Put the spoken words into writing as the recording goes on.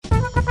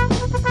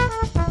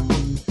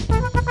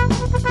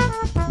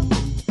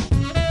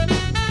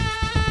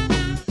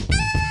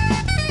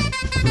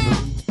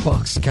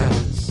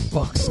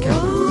Box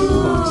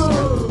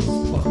cutters.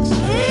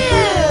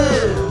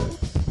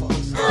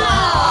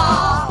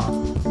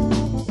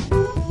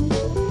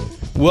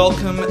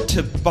 Welcome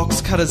to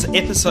Box Cutters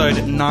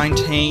episode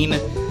 19.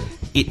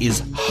 It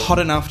is hot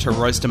enough to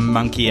roast a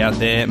monkey out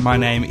there. My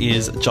name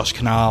is Josh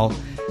Canal.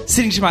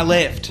 Sitting to my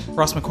left,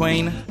 Ross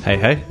McQueen. Hey,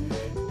 hey.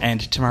 And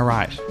to my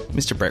right,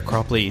 Mr. Brett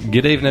Cropley.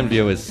 Good evening,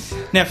 viewers.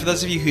 Now, for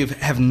those of you who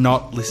have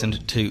not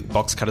listened to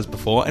Box Cutters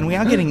before, and we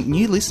are getting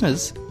new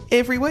listeners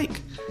every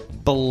week,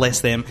 bless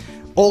them,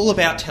 all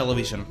about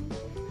television.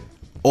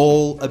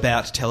 All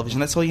about television.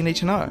 That's all you need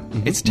to know.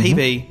 It's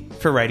TV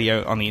for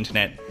radio on the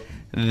internet.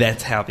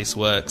 That's how this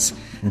works.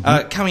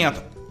 Coming up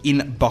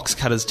in Box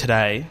Cutters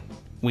today,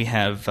 we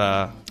have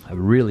A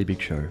really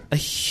big show. a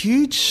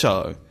huge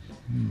show.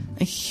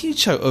 A huge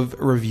show of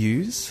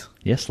reviews.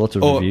 Yes, lots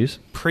of Or reviews.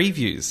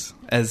 previews,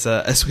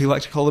 as we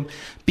like to call them.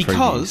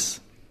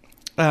 Because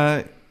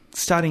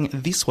starting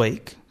this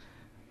week,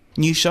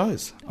 new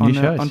shows on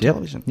Yep.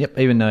 television. Yep,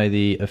 even though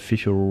the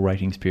official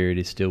ratings period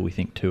is still, we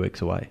think, 2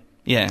 weeks away.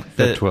 Yeah.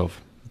 The 12th.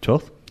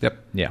 12th?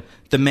 Yep. Yeah.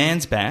 The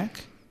man's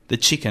back. The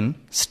chicken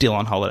still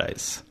on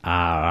holidays.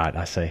 Ah, right,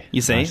 I see.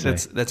 You see? I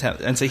That's how...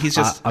 And so he's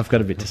just... I've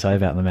got a bit to say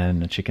about the man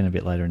and the chicken a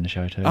bit later in the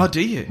show too. Oh,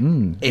 do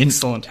you?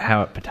 Excellent.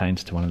 How it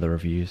pertains to one of the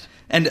reviews.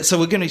 And so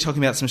we're going to be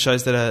talking about some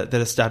shows that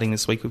are starting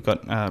this week. We've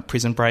got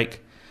Prison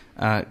Break,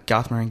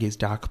 Garth Marenghi's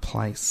Dark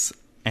Place,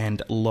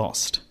 and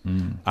Lost.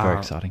 Very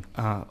exciting.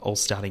 All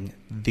starting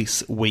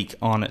this week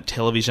on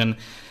television.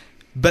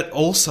 But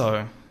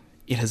also,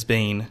 it has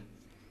been...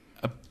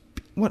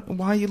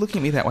 Why are you looking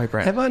at me that way,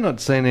 Brad? Have I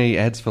not seen any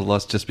ads for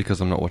Lost just because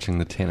I'm not watching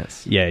the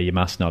tennis? Yeah, you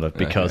must not have,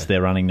 because Okay.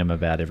 they're running them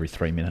about every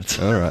 3 minutes.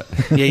 All right.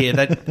 Yeah,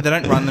 they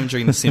don't run them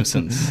during The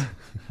Simpsons.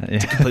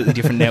 It's a completely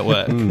different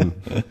network.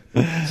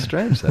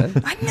 Strange, though.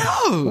 I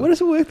know! Why does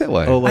it work that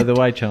way? Although the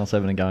way Channel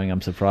 7 are going,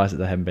 I'm surprised that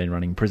they haven't been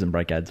running Prison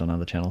Break ads on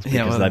other channels, because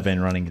Yeah, well, they've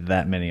been running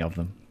that many of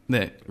them.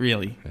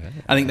 Really.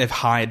 I think they've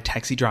hired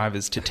taxi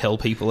drivers to tell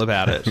people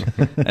about it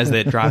as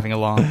they're driving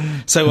along.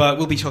 So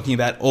we'll be talking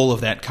about all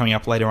of that coming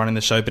up later on in the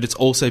show, but it's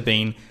also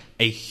been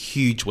a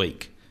huge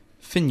week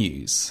for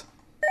news.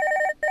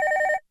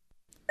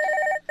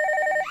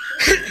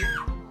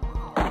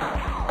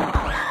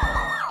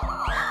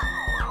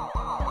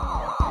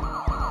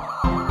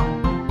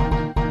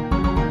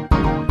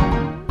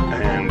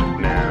 And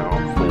now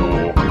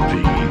for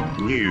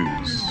the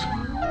news.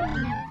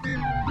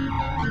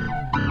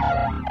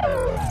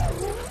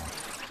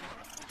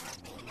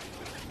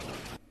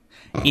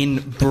 In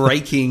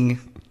breaking...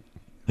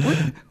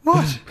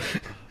 What?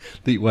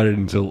 That you waited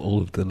until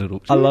all of the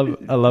little... I love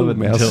it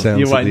mouse until sounds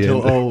you at wait the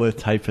until end. all the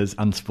tape is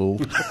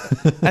unspooled.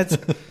 That's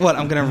what,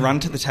 I'm going to run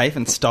to the tape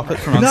and stop it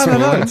from No,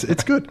 unspooling?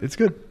 it's good. It's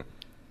good.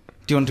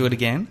 Do you want to do it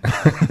again?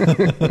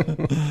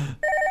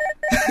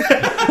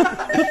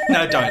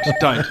 No, don't.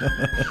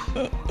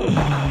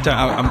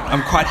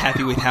 I'm quite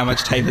happy with how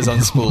much tape is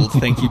unspooled.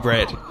 Thank you,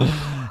 Brett.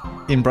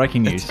 In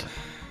breaking news,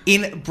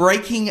 In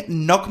breaking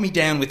knock me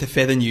down with a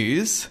feather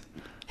news,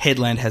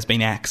 Headland has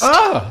been axed.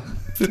 Ah!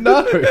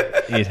 No!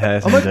 it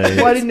has I'm like, indeed.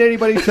 why didn't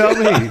anybody tell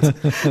me?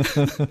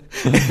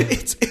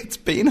 It's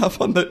been up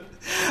on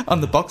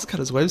the Box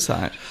Cutters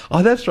website.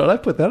 Oh, that's right. I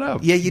put that up.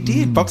 Yeah, you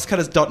did.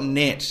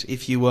 Boxcutters.net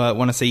if you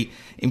want to see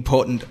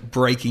important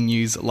breaking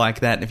news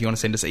like that. And if you want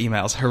to send us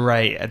emails,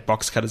 hooray at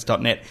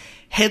boxcutters.net.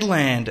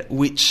 Headland,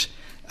 which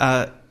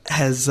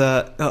has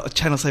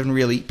Channel 7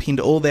 really pinned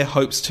all their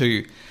hopes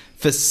to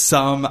for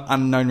some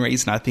unknown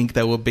reason. I think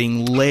they were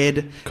being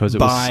led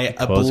by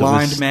a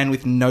blind man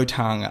with no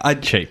tongue.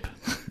 Cheap.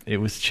 It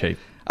was cheap.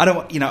 I don't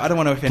want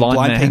to offend Blind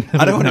blind man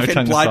people. I don't want to with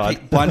no offend tongue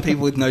aside. blind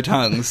people with no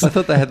tongues. I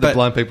thought they had the But-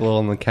 blind people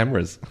on the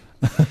cameras.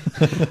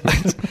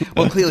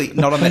 Well, clearly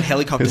not on that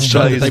helicopter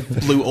show that they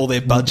blew all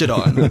their budget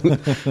on.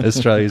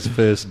 Australia's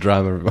first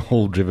drama,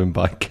 all driven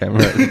by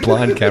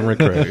blind camera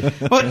crew.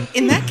 Well,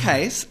 in that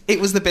case, it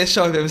was the best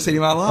show I've ever seen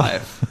in my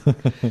life.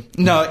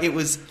 No, it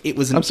was an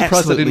I'm surprised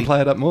absolutely... they didn't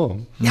play it up more.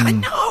 Yeah, I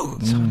know.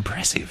 So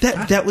impressive.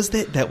 That was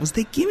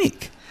their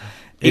gimmick.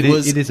 It It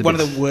was is a one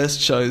bit- of the worst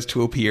shows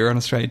to appear on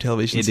Australian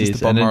television It since is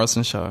the Bob and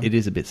Morrison show. It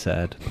is a bit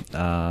sad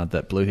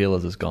that Blue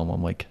Heelers has gone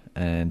 1 week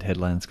and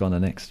Headland's gone the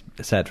next.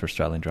 Sad for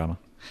Australian drama.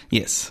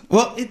 Yes.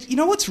 Well, you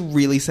know what's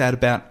really sad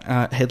about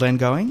Headland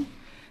going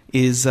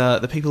is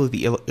the people of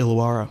the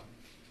Illawarra.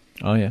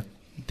 Oh yeah.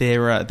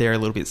 They're a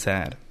little bit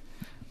sad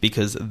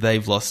because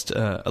they've lost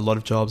a lot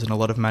of jobs and a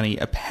lot of money.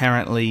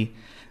 Apparently,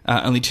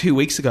 only 2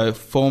 weeks ago,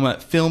 former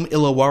Film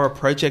Illawarra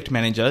project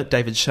manager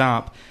David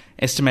Sharp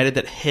estimated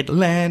that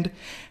Headland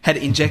had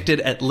injected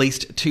at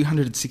least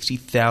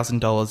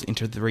 $260,000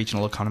 into the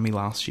regional economy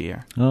last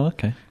year. Oh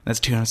okay.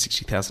 That's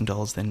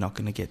 $260,000 they're not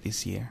going to get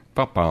this year.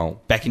 Pow-pow.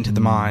 Back into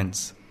the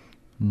mines.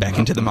 Back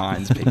into the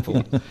mines,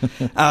 people.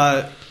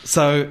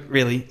 So,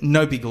 really,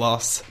 no big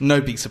loss,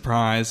 no big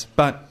surprise,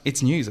 but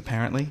it's news,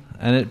 apparently.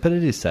 But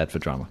it is sad for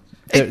drama.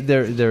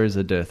 There is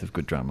a dearth of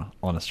good drama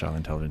on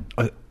Australian television.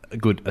 A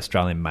good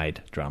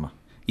Australian-made drama.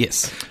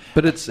 Yes.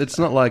 But it's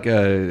not like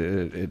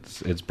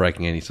it's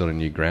breaking any sort of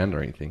new ground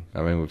or anything.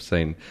 I mean, we've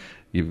seen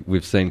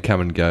We've seen come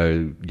and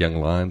go Young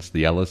Lions,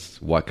 The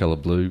Alice, White Collar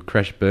Blue,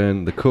 Crash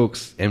Burn, The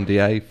Cooks,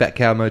 MDA, Fat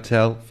Cow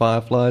Motel,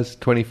 Fireflies,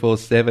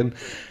 24/7,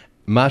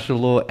 Martial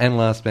Law, and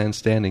Last Man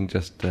Standing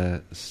just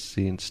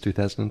since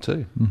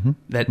 2002.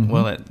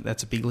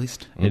 That's a big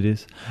list. It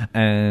is.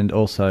 And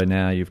also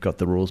now you've got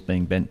the rules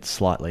being bent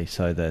slightly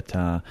so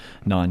that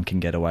Nine can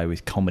get away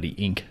with Comedy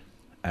Inc.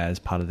 as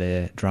part of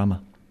their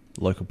drama,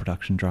 local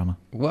production drama.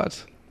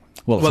 What?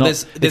 Well,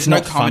 there's it's no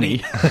not comedy,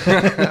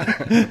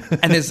 funny.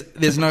 and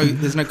there's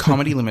no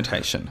comedy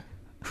limitation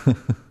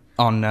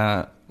on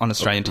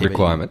Australian TV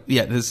Requirement.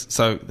 Yeah, that's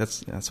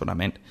what I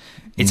meant.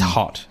 It's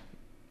hot.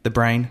 The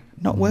brain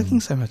not working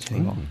so much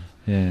anymore.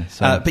 Yeah.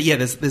 So But yeah,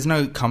 there's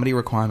no comedy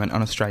requirement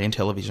on Australian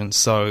television,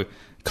 so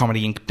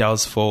Comedy Inc.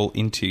 does fall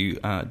into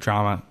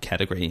drama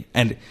category,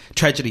 and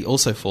tragedy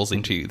also falls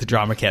into the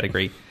drama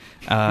category.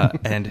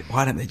 And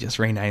why don't they just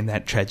rename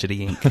that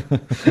Tragedy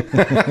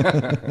Inc.?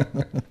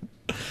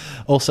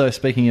 also,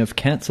 speaking of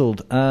cancelled,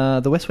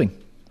 The West Wing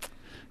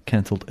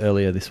cancelled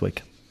earlier this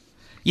week.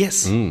 Yes.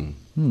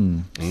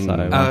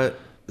 So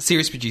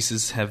Series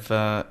producers have...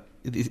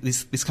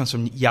 this comes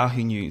from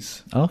Yahoo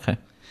News. okay.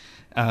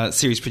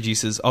 Series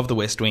producers of The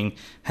West Wing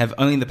have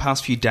only in the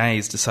past few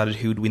days decided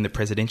who would win the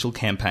presidential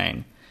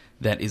campaign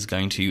that is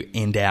going to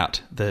end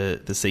out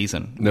the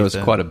season. There was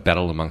quite a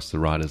battle amongst the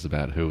writers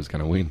about who was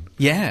going to win.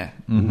 Yeah.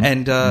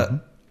 And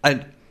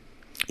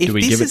if Do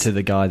we this give it is- to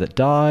the guy that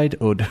died,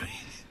 or do we...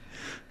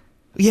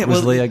 Yeah, Was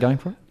well, Leo going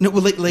for it? No,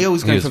 well, Leo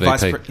was going was for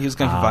VP. he was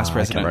going for vice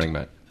president. Running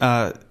mate.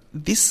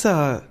 This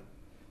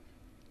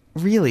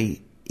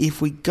really,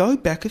 if we go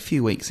back a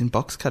few weeks in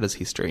Box Cutters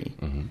history,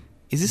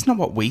 is this not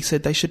what we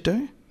said they should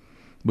do?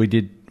 We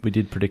did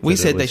predict. We that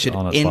it said they was should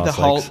on its end the last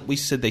whole. legs. We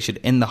said they should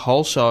end the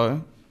whole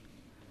show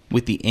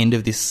with the end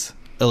of this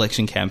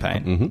election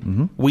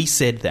campaign. We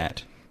said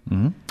that.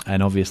 And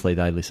obviously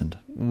they listened.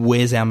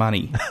 Where's our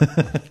money?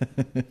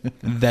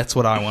 That's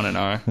what I want to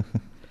know.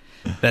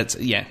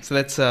 So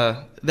that's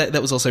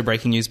that was also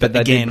breaking news. But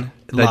they again,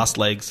 did- they- last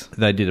legs.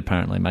 They did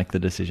apparently make the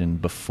decision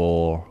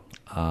before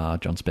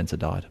John Spencer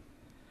died.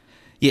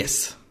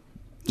 Yes,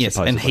 and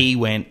Supposedly. he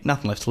went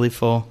nothing left to live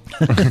for.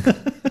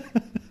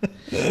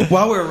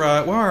 While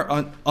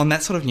we're on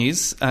that sort of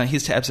news,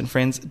 here's to Absent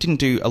Friends. Didn't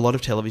do a lot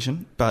of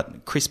television,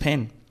 but Chris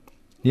Penn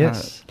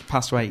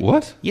passed away.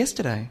 What?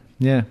 Yesterday?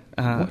 Yeah.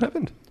 What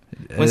happened?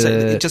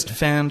 Wednesday, just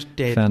found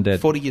dead. Found dead.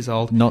 40 years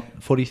old. Not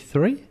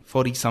 43?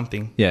 40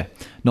 something. Yeah.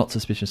 Not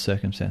suspicious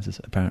circumstances,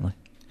 apparently.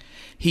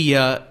 He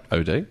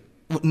OD?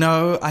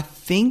 no, I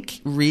think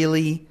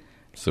really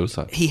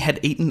Suicide? he had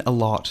eaten a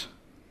lot.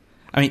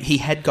 I mean, he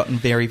had gotten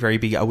very, very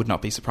big. I would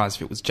not be surprised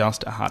if it was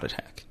just a heart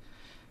attack.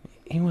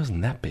 He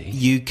wasn't that big.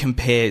 You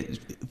compare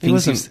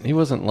things. He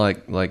wasn't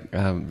like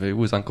it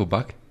was Uncle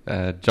Buck,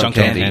 John John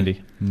Candy.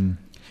 Candy.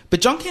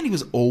 But John Candy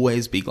was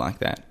always big like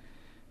that.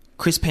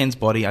 Chris Penn's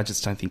body, I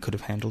just don't think could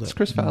have handled Is it.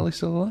 Chris Farley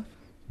still alive?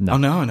 No. Oh,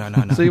 no.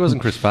 So he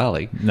wasn't Chris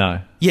Farley.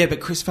 No. Yeah, but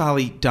Chris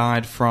Farley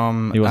died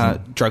from He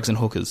wasn't. drugs and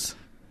hookers.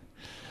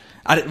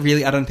 I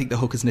don't think the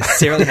hookers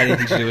necessarily had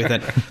anything to do with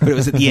it, but it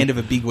was at the end of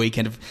a big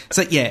weekend.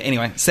 So, yeah,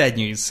 anyway, sad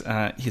news.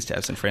 Here's to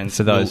Absent Friends.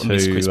 For those We'll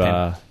miss Chris who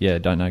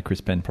Penn. don't know,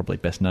 Chris Penn, probably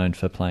best known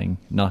for playing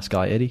Nice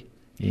Guy Eddie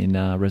in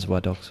Reservoir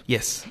Dogs.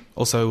 Yes.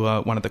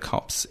 Also one of the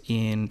cops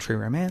in True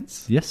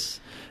Romance. Yes.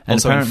 And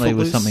Also in apparently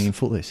was Footloose. something in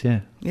Footloose, yeah.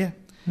 Yeah.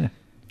 Yeah.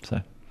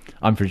 So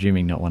I'm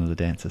presuming not one of the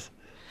dancers.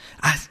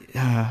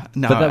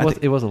 No,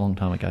 But it was a long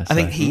time ago. I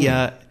think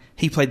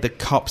he played the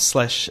cop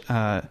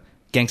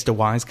 / gangster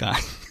wise guy.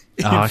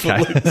 in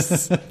okay.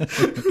 Footloose.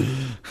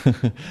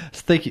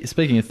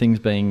 Speaking of things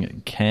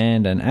being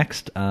canned and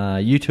axed,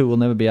 you two will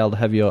never be able to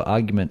have your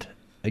argument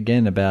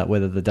again about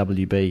whether the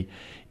WB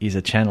is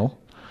a channel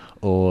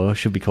or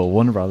should be called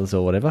Warner Brothers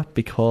or whatever,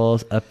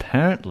 because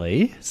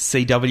apparently,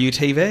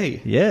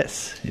 CWTV.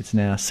 yes, it's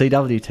now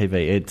CWTV.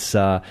 It's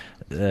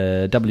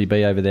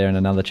WB over there and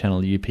another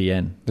channel,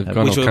 UPN. They've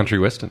gone Which all will- country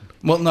western.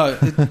 Well, no.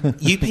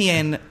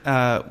 UPN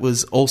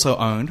was also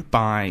owned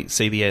by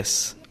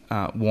CBS,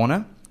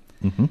 Warner,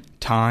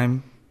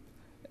 Time,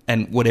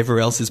 and whatever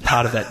else is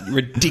part of that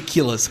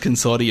ridiculous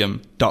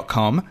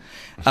consortium.com.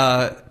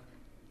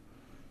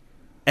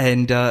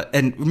 And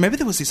remember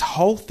there was this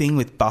whole thing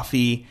with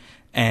Buffy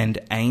and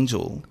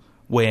Angel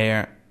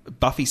where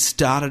Buffy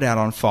started out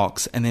on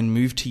Fox and then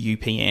moved to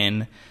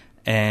UPN,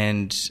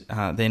 and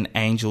then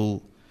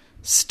Angel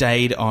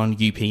stayed on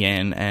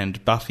UPN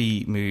and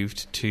Buffy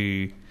moved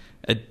to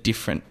a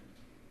different...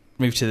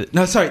 They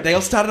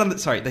started on the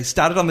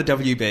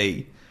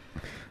WB,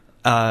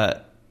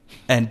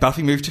 and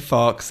Buffy moved to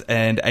Fox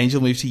and Angel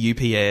moved to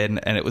UPN,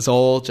 and it was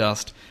all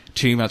just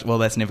too much. Well,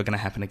 that's never going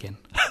to happen again.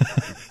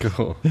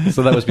 Cool.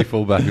 So that was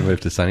before Buffy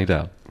moved to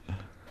Sunnydale.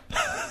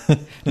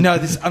 No,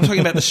 I'm talking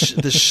about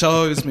the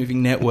shows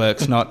moving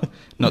networks, not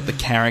the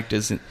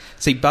characters.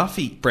 See,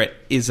 Buffy, Brett,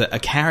 is a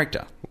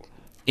character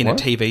in What?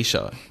 a TV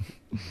show.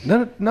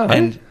 No.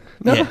 And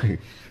No. Yeah.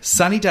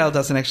 Sunnydale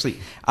doesn't actually.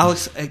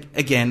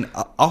 Again,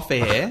 off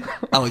air,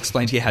 I'll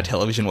explain to you how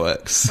television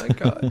works. Oh,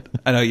 God.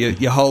 I know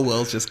your whole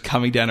world's just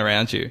coming down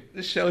around you.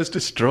 This show is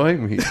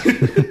destroying me.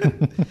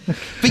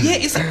 But yeah,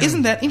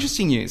 isn't that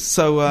interesting news?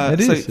 So, It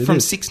is, it from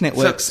is. 6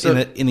 networks So-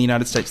 in the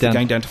United States, they're Down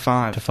going down to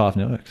 5. To 5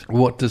 networks.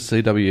 What does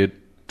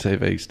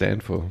CWTV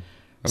stand for?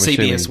 I'm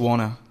CBS assuming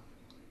Warner.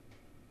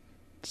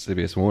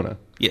 CBS Warner.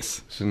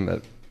 Yes. Shouldn't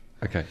that?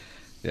 Okay.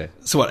 Yeah.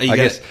 So what? Are you I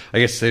gonna-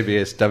 guess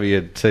CBS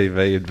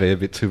WTV would be a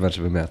bit too much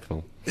of a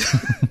mouthful.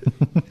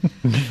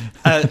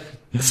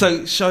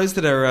 So shows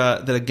that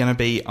are going to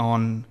be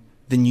on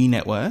the new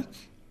network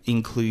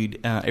include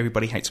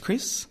Everybody Hates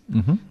Chris,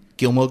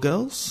 Gilmore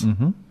Girls,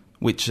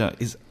 which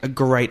is a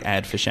great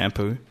ad for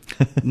shampoo.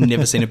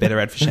 Never seen a better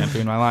ad for shampoo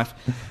in my life.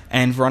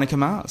 And Veronica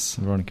Mars.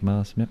 Veronica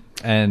Mars, yep.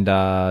 And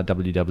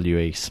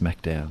WWE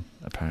SmackDown,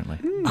 apparently,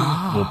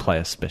 will play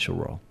a special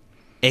role,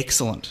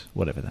 Excellent.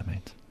 whatever that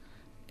means.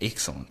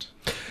 Excellent.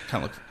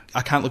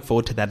 I can't look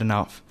forward to that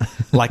enough.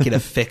 Like it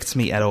affects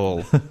me at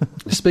all.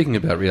 Speaking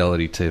about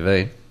reality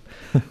TV,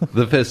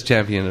 the first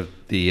champion of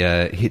the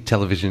hit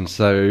television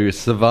show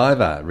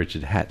Survivor,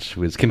 Richard Hatch,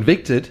 was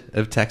convicted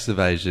of tax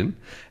evasion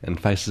and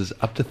faces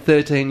up to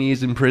 13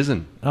 years in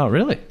prison. Oh,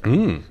 really?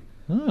 Mm.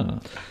 Oh.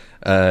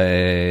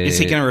 Is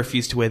he going to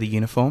refuse to wear the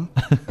uniform?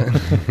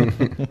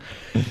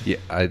 Yeah,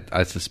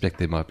 I suspect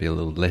there might be a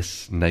little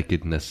less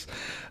nakedness.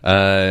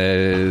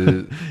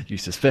 You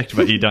suspect,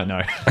 but you don't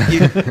know.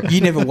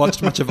 You never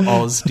watched much of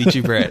Oz, did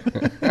you, Brett?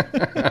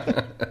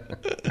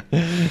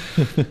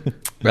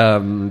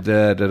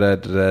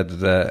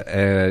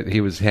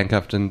 He was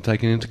handcuffed and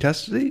taken into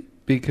custody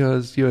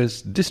because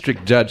U.S.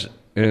 District Judge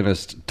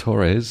Ernest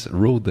Torres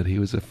ruled that he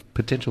was a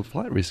potential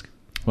flight risk.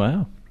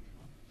 Wow.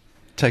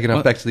 Taken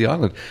up back to the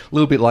island. A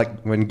little bit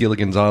like when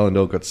Gilligan's Island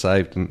all got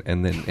saved and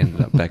then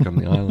ended up back on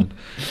the island.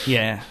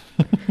 Yeah.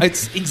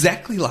 It's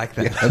exactly like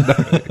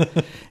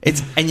that.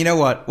 And you know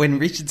what? When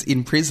Richard's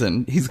in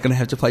prison, he's going to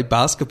have to play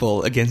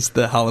basketball against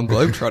the Harlem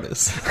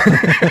Globetrotters.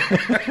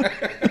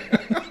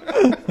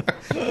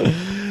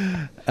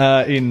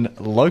 In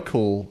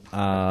local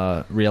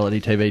reality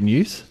TV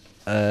news,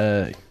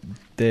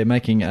 they're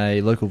making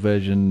a local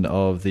version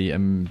of the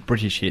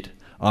British hit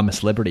 "I'm a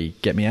Celebrity,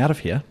 Get Me Out of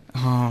Here."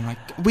 Oh my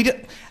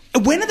God.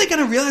 When are they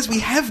going to realise we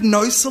have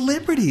no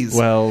celebrities?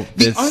 Well,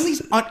 the there's- only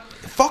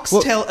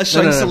Foxtel are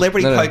showing no,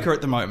 Celebrity no. Poker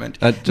at the moment.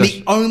 Just-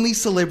 The only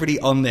celebrity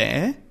on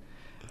there,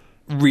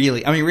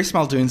 really. I mean, Rhys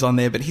Muldoon's on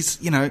there, but he's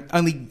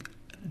only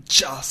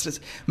just as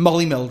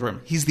Molly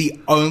Meldrum. He's the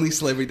only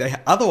celebrity they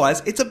have.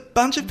 Otherwise, it's a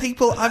bunch of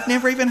people I've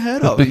never even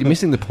heard of. But you're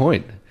missing the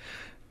point.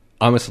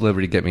 I'm a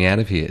Celebrity, Get Me Out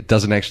of Here. It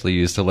doesn't actually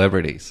use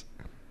celebrities.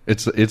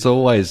 It's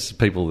always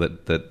people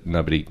that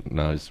nobody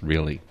knows,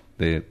 really.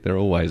 They're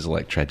always,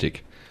 like,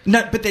 tragic.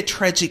 No, but they're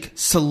tragic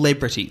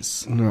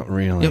celebrities. Not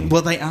really. Yeah,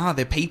 well, they are.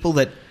 They're people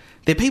that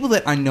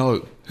I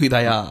know who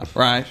they are,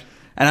 right?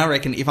 And I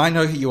reckon if I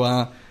know who you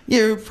are,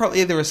 you're probably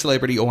either a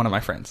celebrity or one of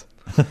my friends.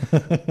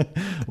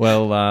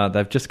 Well,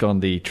 they've just gone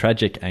the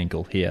tragic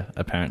angle here,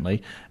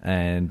 apparently,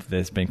 and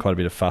there's been quite a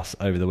bit of fuss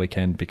over the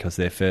weekend because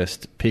their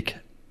first pick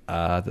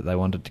that they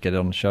wanted to get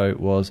on the show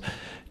was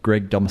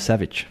Greg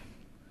Domasavich,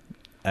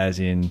 as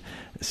in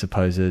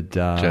supposed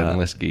Jaden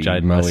Lesky,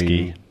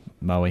 Lesky,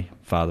 Moe,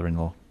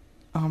 father-in-law.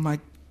 Oh my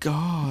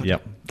God!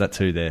 Yep, that's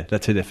who their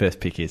first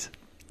pick is,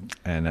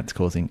 and that's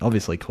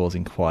obviously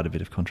causing quite a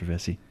bit of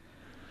controversy.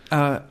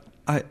 I'm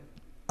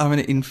an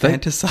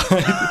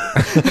infanticide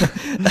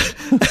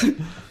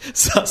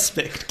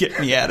suspect. Get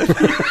me out of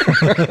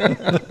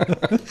here!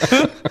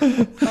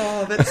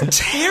 Oh, that's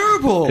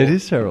terrible. It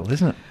is terrible,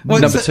 isn't it? Well,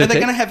 Number so two are they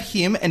pick? going to have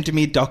him and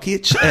Demir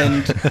Dokic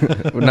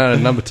and No,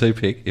 number 2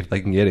 pick, if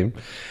they can get him,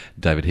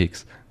 David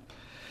Hicks.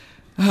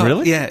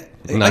 Really? Yeah.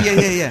 No. Oh,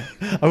 yeah.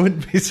 I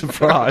wouldn't be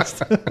surprised.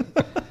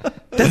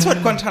 That's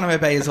what Guantanamo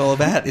Bay is all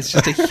about. It's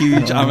just a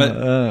huge.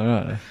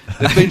 Right.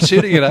 They've been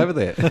shooting it over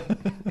there.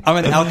 I'm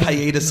an Al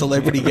Qaeda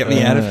celebrity. Get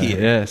me out of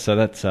here. Yeah, so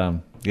that's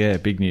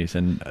big news,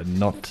 and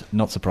not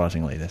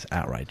surprisingly, there's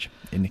outrage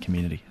in the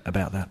community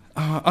about that.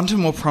 Onto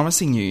more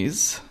promising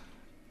news.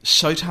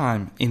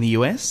 Showtime in the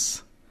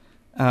US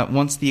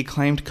wants the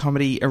acclaimed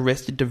comedy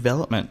Arrested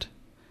Development.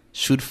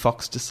 Should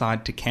Fox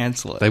decide to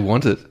cancel it? They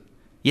want it.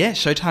 Yeah,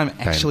 Showtime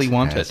actually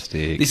want it.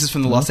 Fantastic. This is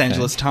from the Los Okay.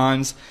 Angeles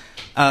Times.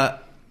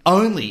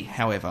 Only,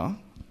 however,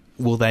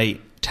 will they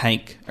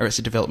take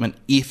Arrested Development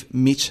if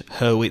Mitch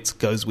Hurwitz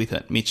goes with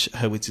it. Mitch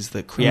Hurwitz is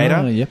the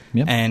creator Yep.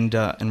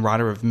 and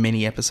writer of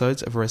many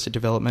episodes of Arrested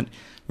Development,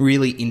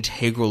 really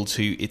integral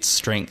to its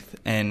strength.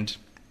 And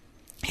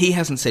he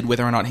hasn't said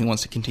whether or not he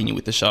wants to continue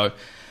with the show.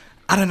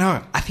 I don't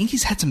know. I think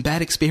he's had some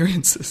bad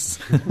experiences.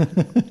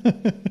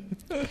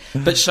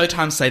 But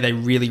Showtime say they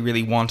really,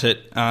 really want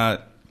it.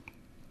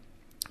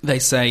 They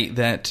say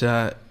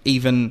that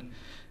even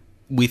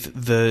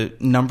with the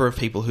number of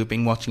people who've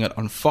been watching it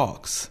on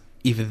Fox,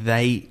 if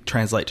they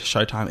translate to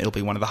Showtime, it'll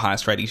be one of the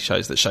highest rated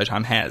shows that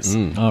Showtime has.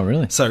 Oh,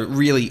 really? So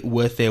really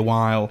worth their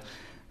while.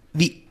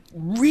 The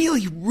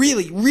really,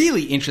 really,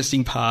 really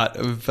interesting part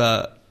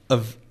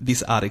of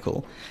this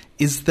article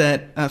is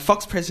that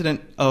Fox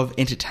president of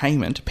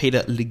entertainment,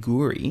 Peter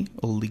Liguori,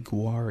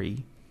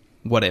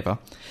 whatever,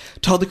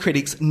 told the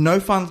critics no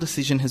final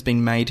decision has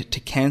been made to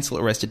cancel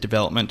Arrested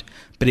Development,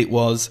 but it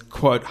was,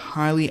 quote,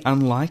 highly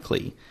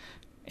unlikely,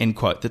 end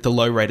quote, that the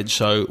low-rated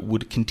show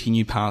would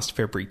continue past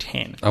February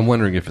 10. I'm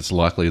wondering if it's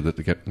likely that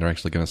they're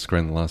actually going to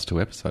screen the last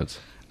 2 episodes.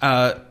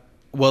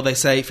 Well, they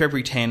say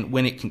February 10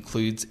 when it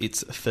concludes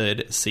its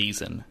 3rd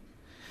season.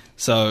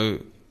 So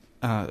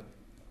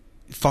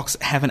Fox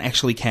haven't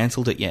actually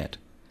cancelled it yet.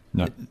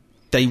 No.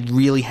 They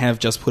really have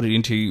just put it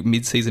into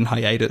mid-season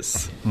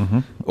hiatus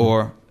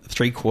or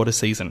 3/4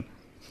 season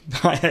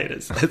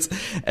hiatus,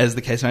 as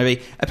the case may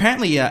be.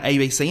 Apparently,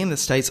 ABC in the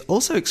States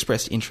also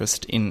expressed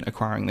interest in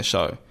acquiring the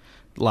show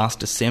last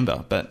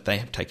December, but they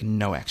have taken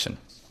no action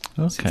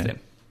since then.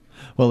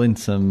 Well, in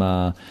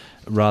some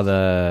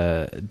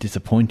rather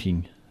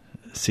disappointing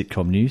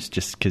sitcom news,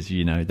 just because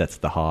that's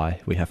the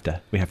high, we have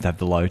to have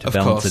the low to Of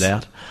balance course. it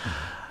out.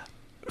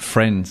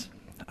 Friends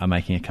are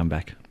making a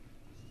comeback.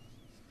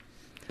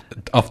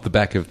 Off the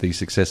back of the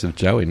success of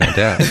Joey, no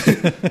doubt.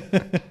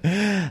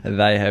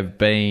 They have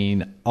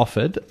been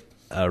offered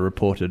a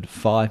reported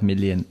 $5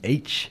 million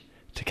each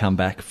to come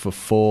back for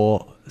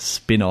 4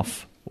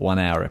 spin-off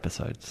 1-hour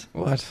episodes.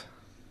 What?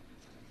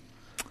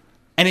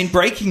 And in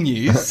breaking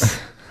news,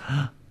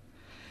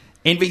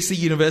 NBC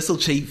Universal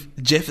chief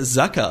Jeff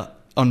Zucker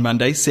on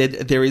Monday said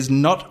there is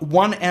not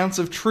 1 ounce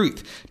of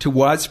truth to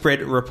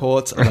widespread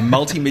reports of a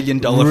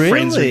multi-million-dollar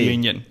Friends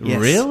reunion.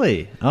 Yes.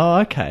 Really? Oh,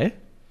 okay.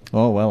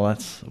 Oh, well,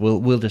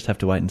 we'll just have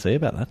to wait and see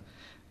about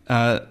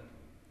that.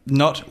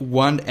 Not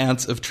 1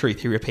 ounce of truth.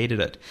 He repeated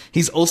it.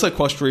 He's also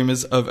quashed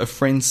rumours of a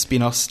Friends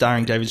spin-off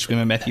starring David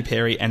Schwimmer, Matthew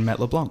Perry, and Matt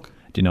LeBlanc.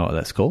 Do you know what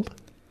that's called?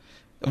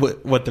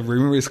 What the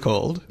rumour is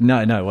called?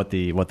 No. What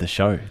the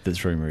show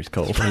this rumour is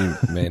called?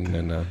 Men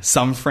and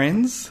Some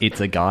Friends.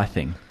 It's a guy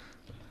thing.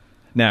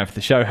 Now, if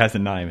the show has a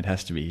name, it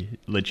has to be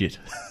legit.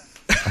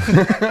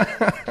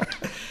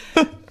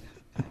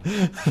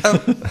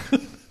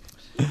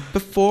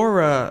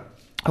 Before...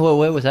 Well,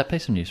 where was that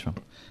piece of news from?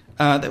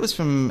 that was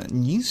from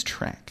News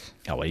Track.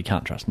 Oh, well, you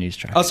can't trust News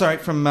Track. Oh, sorry,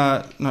 from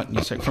not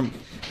News Track, from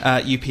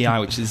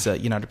UPI, which is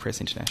United Press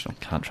International.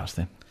 Can't trust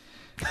them.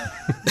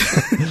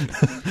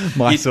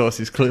 My source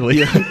is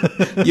clearly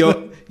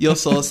Your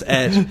source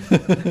at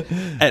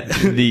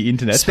the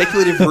internet.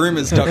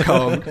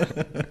 speculativerumours.com.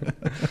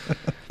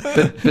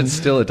 But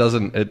still, it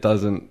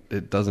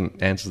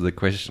doesn't answer the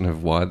question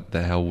of why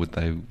the hell would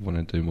they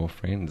want to do more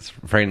Friends?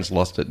 Friends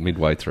lost it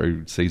midway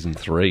through season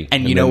 3,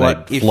 And you know then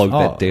what? they If- flogged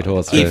that dead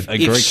horse. If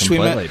agree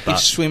completely, but-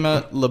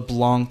 Schwimmer,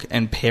 LeBlanc,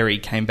 and Perry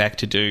came back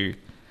to do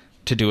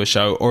a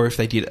show, or if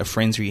they did a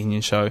Friends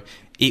reunion show,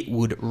 it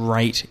would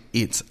rate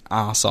its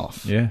arse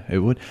off. Yeah, it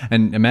would.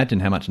 And imagine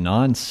how much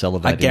Nine's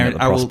salivating at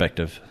the I will- prospect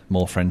of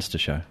more Friends to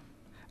show.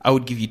 I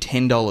would give you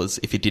 $10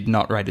 if it did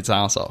not rate its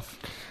arse off.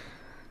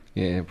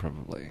 Yeah,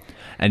 probably.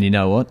 And you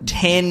know what?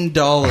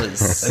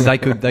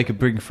 $10. They could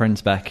bring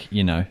Friends back,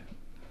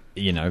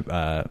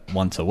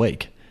 once a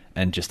week,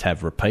 and just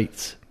have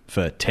repeats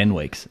for 10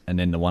 weeks, and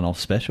then the one-off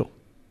special.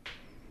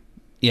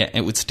 Yeah,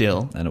 it would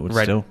still. And it would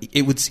rate, still.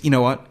 It would. You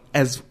know what?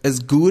 As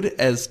good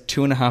as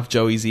 2.5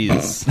 Joeys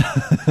is,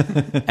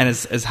 and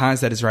as high as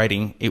that is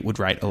rating, it would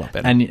rate a lot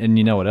better. And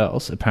you know what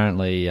else?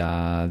 Apparently,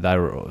 5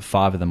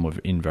 of them were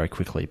in very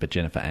quickly, but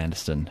Jennifer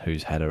Aniston,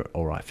 who's had an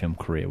all right film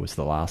career, was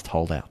the last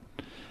holdout.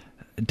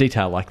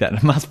 Detail like that,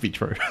 it must be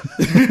true.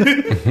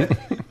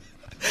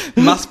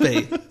 Must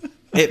be.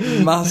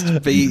 It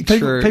must be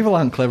true. People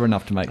aren't clever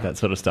enough to make that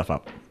sort of stuff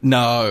up.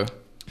 No.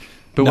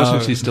 But No.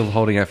 wasn't she still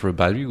holding out for a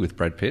baby with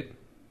Brad Pitt?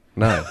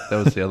 No,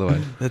 that was the other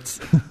way.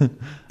 That's I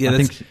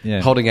that's think,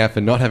 yeah. Holding out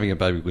for not having a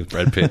baby with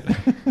Brad Pitt.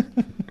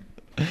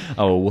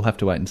 Oh, well, we'll have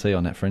to wait and see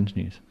on that Friends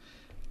news.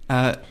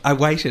 I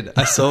waited.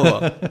 I saw.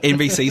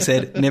 NBC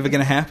said never going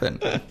to happen.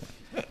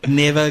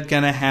 Never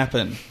going to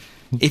happen.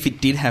 If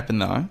it did happen,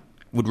 though,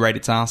 would rate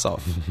its ass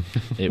off.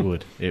 It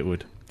would.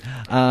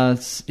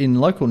 In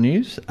local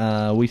news,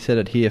 we said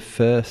it here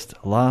first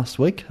last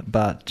week,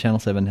 but Channel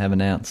 7 have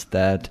announced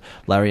that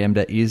Larry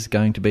Emder is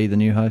going to be the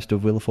new host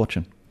of Wheel of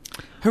Fortune.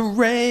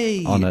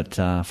 Hooray! On it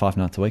 5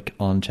 nights a week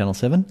on Channel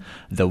 7.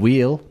 The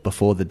wheel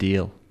before the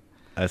deal,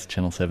 as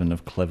Channel 7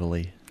 have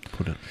cleverly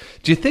put it.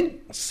 Do you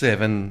think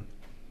 7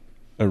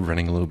 are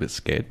running a little bit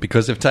scared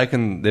because they've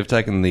taken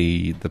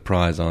the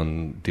prize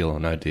on Deal or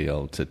No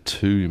Deal to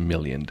 $2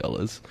 million?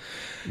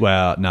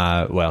 Well,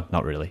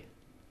 not really.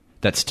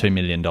 That's $2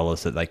 million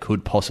that they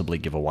could possibly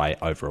give away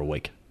over a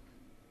week.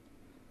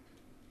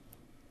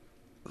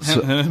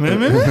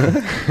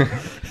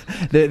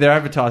 They're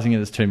advertising it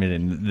as $2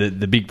 million.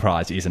 The big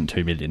prize isn't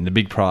 $2 million. The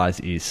big prize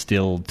is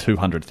still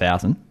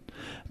 $200,000,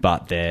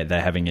 but they're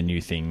having a new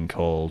thing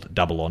called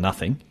Double or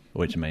Nothing,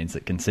 which means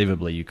that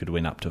conceivably you could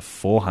win up to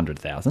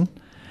 $400,000,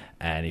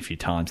 and if you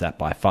times that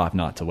by 5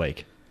 nights a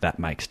week, that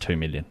makes $2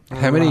 million.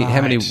 How many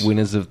Right.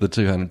 winners of the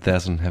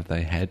 200,000 have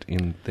they had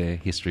in their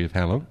history of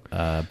how long?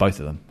 Both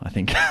of them, I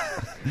think.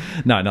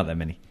 No, not that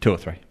many. 2 or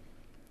 3.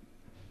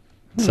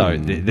 So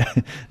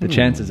the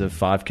chances of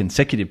 5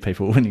 consecutive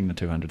people winning the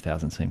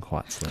 200,000 seem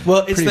quite slim.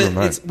 Well, Pretty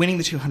it's winning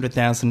the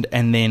 200,000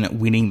 and then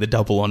winning the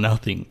double or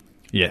nothing.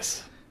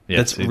 Yes.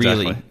 That's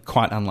really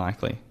quite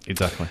unlikely.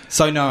 Exactly.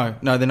 So no,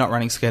 they're not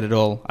running scared at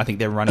all. I think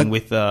they're running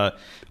with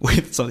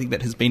something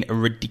that has been a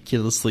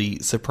ridiculously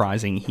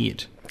surprising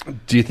hit.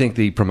 Do you think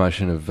the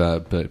promotion of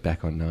Bert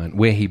back on 9,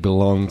 where he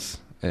belongs,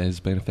 has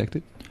been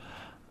affected?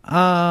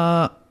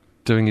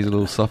 Doing his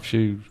little soft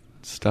shoe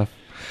stuff.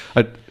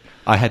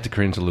 I had to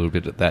cringe a little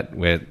bit at that,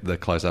 where the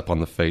close up on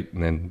the feet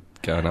and then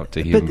going up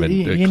to him, and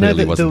it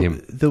clearly wasn't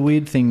him. The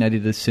weird thing, they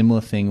did a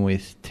similar thing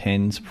with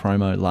 10's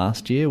promo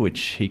last year, which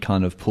he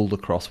kind of pulled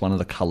across one of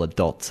the coloured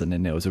dots, and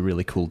then there was a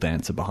really cool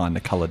dancer behind the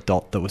coloured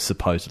dot that was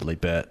supposedly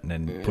Bert, and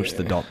then pushed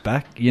the dot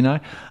back.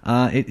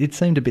 It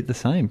seemed a bit the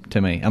same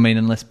to me. I mean,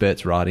 unless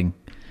Bert's writing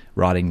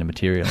the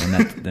material, and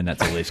then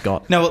that's all he's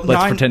got. No, well,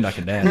 let's pretend I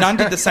can dance. Nine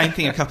did the same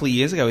thing a couple of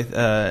years ago with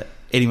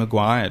Eddie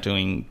Maguire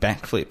doing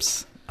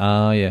backflips.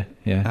 Oh yeah.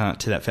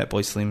 To that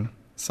Fatboy Slim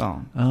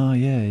song. Oh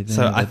yeah.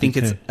 So I think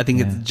it's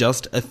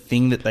just a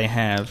thing that they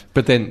have.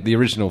 But then the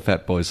original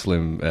Fatboy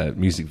Slim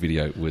music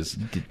video was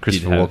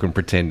Christopher Walken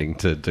pretending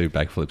to do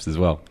backflips as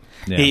well.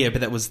 Yeah,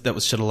 but that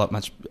was shot a lot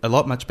much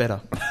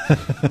better,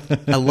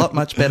 a lot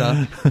much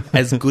better,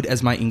 as good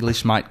as my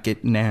English might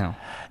get now.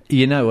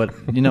 You know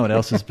what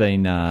else has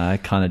been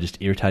kind of just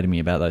irritating me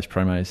about those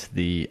promos?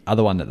 The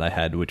other one that they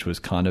had, which was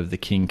kind of the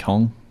King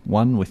Kong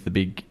one with the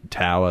big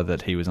tower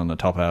that he was on the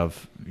top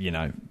of,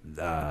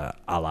 a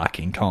la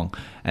King Kong.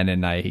 And then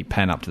they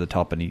pan up to the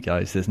top and he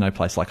goes, "There's no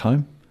place like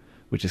home,"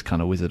 which is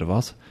kind of Wizard of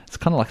Oz. It's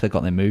kind of like they've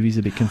got their movies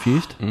a bit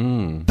confused.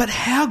 But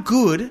how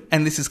good,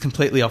 and this is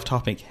completely off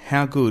topic,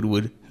 how good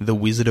would The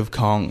Wizard of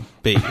Kong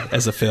be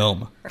as a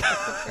film?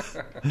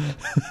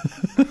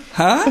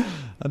 Huh?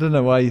 I don't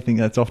know why you think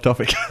that's off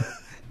topic.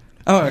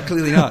 Oh,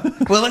 clearly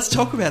not. Well, let's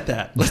talk about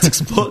that. Let's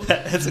explore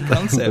that as a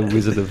concept. The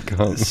Wizard of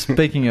Kong.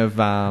 Speaking of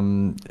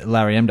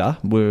Larry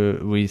Emder,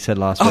 we said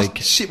last week... Oh,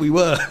 shit, we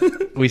were.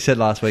 We said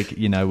last week,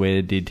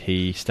 where did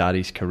he start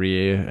his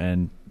career,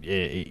 and,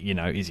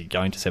 is he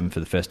going to 7 for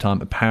the first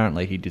time?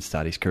 Apparently, he did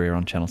start his career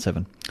on Channel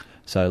 7.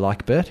 So,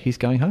 like Bert, he's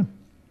going home.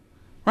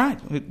 Right,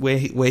 where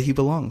he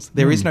belongs.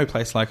 There is no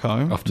place like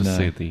home. Off to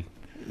see the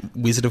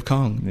Wizard of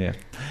Kong. Yeah.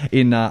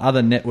 In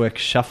other network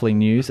shuffling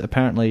news,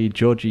 apparently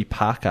Georgie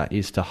Parker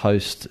is to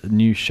host a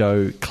new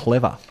show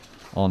Clever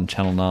on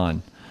Channel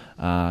 9.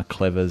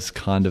 Clever's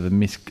kind of a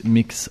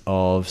mix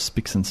of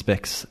Spicks and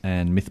Specks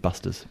and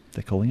Mythbusters,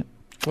 they're calling it.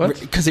 What?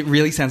 Because it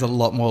really sounds a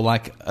lot more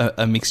like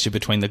a mixture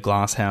between the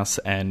Glass House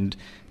and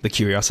the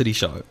Curiosity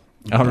Show.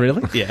 Oh,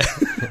 really? Yeah.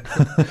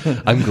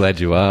 I'm glad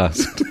you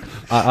asked.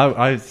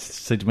 I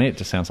said to me it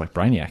just sounds like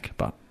Brainiac,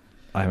 but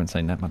I haven't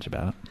seen that much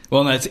about it.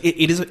 Well, no,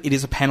 it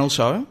is a panel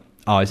show.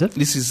 Oh, is it?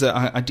 This is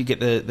I did get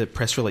the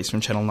press release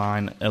from Channel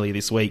 9 earlier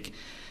this week,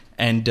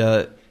 and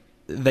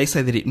they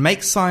say that it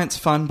makes science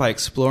fun by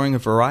exploring a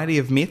variety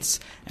of myths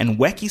and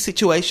wacky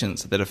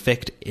situations that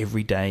affect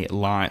everyday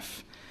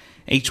life.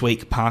 Each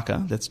week,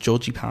 Parker, that's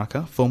Georgie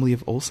Parker, formerly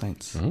of All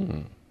Saints.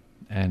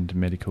 And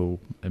Medical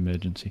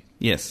Emergency.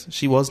 Yes,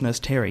 she was Nurse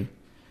Terry.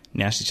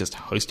 Now she's just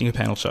hosting a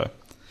panel show.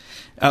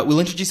 We'll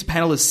introduce a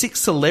panel of 6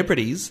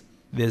 celebrities,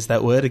 there's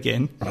that word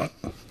again,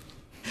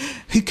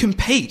 who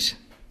compete,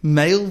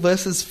 male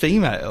versus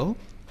female,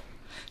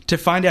 to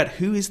find out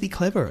who is the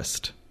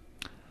cleverest.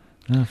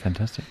 Oh,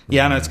 fantastic.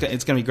 Yeah, no, it's going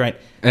to be great.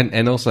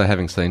 And also,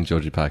 having seen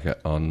Georgie Parker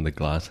on The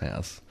Glass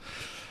House,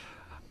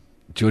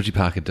 Georgie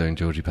Parker doing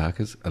Georgie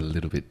Parker's a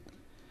little bit...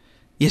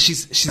 Yeah,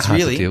 she's hard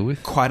to really deal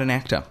with. quite an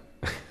actor.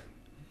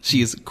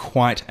 She is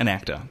quite an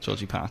actor,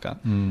 Georgie Parker.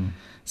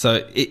 So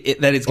that is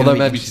going to be Although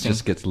maybe she interesting.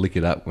 just gets licked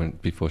up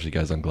before she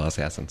goes on Glass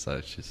House, and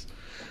so she's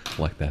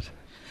like that.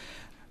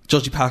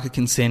 Georgie Parker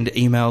can send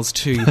emails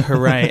to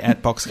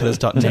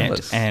hooray@boxcutters.net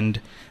Jealous.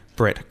 and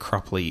Brett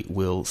Cropley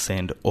will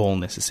send all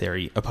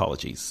necessary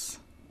apologies.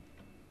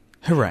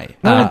 Hooray.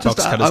 I'm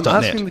boxcutters.net.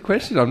 asking the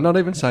question. I'm not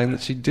even saying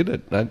that she did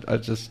it. I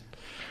just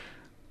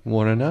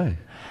want to know.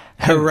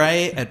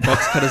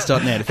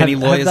 Hooray@boxcutters.net. If any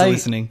lawyers are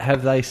listening.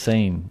 Have they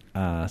seen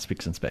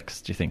Spicks and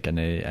Specks, do you think? And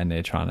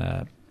they're trying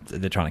to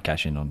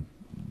cash in on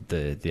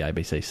the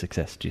ABC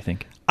success, do you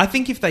think? I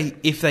think if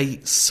they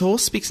saw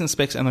Spicks and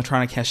Specks and they're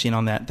trying to cash in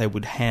on that, they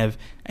would have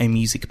a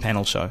music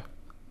panel show.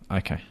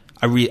 Okay.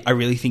 I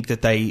really think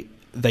that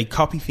they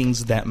copy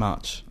things that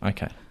much.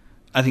 Okay.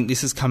 I think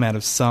this has come out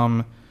of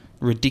some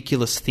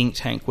ridiculous think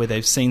tank where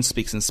they've seen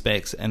Spicks and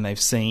Specks and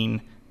they've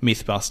seen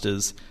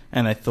Mythbusters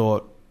and they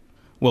thought,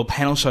 well,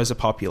 panel shows are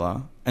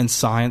popular and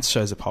science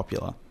shows are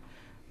popular.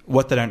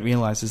 What they don't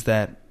realise is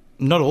that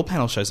not all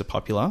panel shows are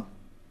popular.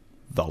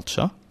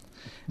 Vulture.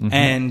 Mm-hmm.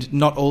 And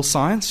not all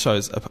science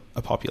shows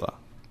are popular.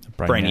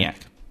 Brainiac.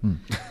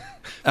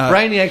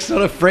 Brainiac's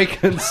not a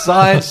freaking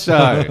science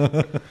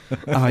show.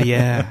 Oh,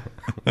 yeah.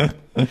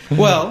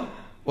 Well,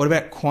 what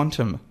about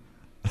Quantum?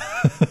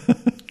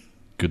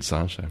 Good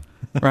science show.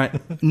 Right?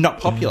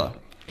 Not popular.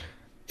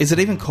 Is it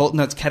even called...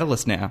 No, it's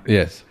Catalyst now.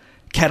 Yes.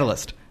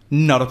 Catalyst.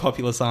 Not a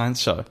popular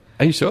science show.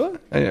 Are you sure?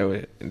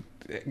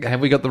 Have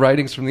we got the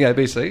ratings from the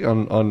ABC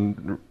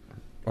on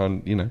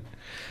on, you know,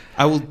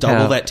 I will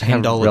double that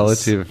 $10. how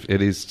relative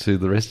it is to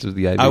the rest of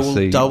the ABC. I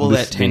will double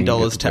that listening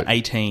 $10 to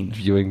 18.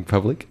 viewing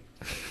public.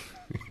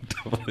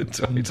 Double it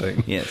to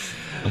 18. Yes.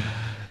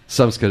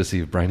 Some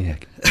courtesy of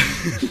Brainiac.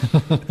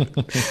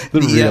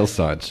 The real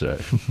science show.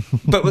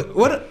 But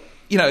what,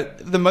 you know,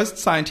 the most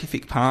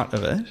scientific part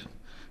of it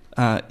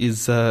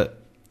is,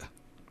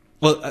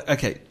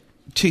 okay,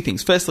 two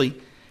things. Firstly,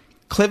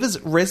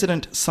 Clever's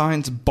resident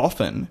science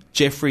boffin,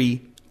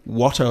 Jeffrey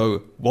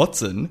Watto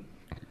Watson,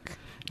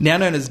 now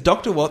known as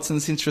Dr. Watson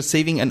since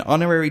receiving an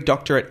honorary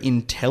doctorate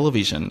in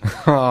television.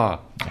 Oh,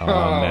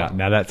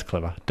 now that's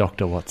clever.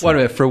 Dr. Watson. What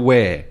about for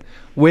where?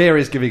 Where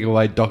is giving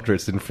away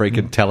doctorates in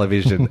freaking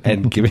television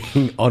and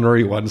giving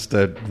honorary ones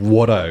to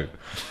Watto?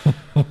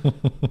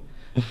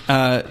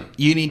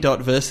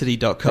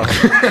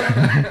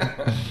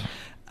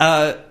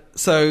 Uni.versity.com.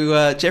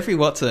 So Jeffrey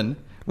Watson,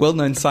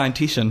 well-known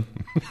scientician,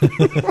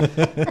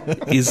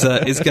 is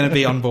going to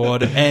be on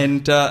board,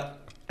 and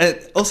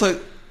also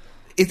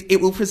it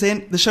will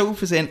present. The show will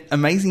present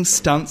amazing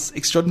stunts,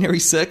 extraordinary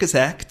circus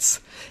acts,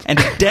 and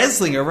a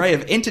dazzling array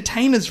of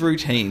entertainers'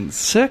 routines.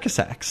 Circus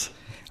acts.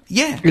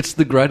 Yeah, It's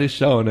the greatest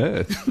show on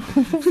earth.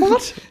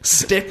 What?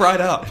 step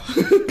right up.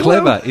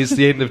 Clever is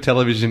the end of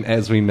television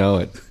as we know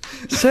it.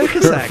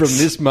 Circus acts. From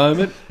this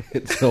moment,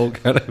 it's all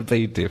going to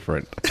be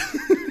different.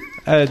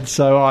 And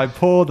so I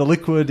pour the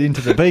liquid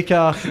into the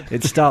beaker.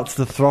 It starts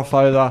to froth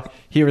over.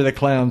 Here are the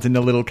clowns in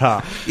the little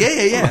car.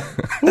 Yeah.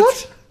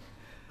 What?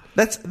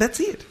 That's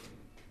it.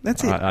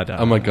 That's it. I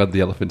don't Oh my god,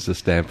 the elephants are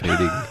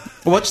stampeding.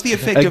 Watch the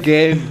effect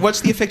Again.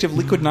 Watch the effect of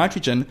liquid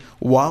nitrogen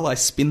while I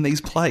spin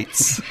these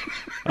plates.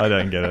 I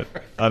don't get it.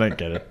 I don't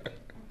get it.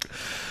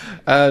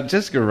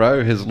 Jessica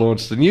Rowe has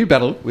launched a new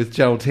battle with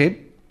Channel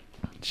 10.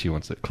 She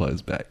wants her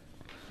clothes back.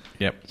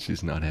 Yep.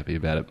 She's not happy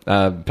about it.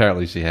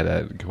 Apparently, she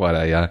had quite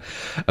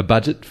a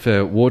budget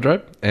for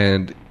wardrobe,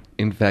 and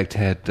in fact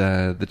had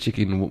the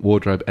chicken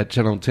wardrobe at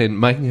Channel 10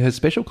 making her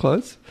special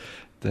clothes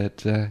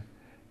that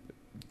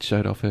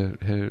showed off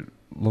her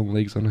long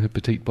legs on her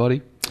petite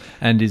body.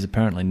 And is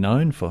apparently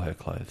known for her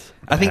clothes.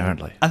 I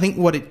Apparently. think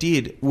what it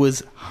did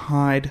was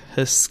hide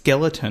her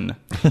skeleton.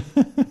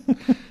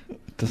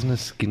 Doesn't her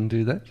skin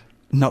do that?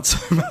 Not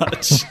so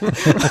much.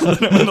 I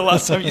don't know when the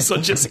last time you saw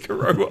Jessica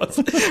Rowe was.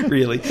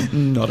 Really,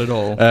 not at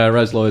all.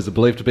 Rose lawyers are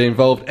believed to be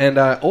involved and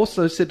are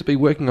also said to be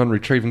working on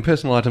retrieving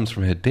personal items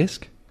from her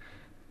desk,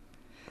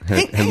 her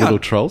Hang little on.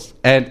 trolls,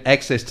 and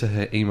access to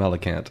her email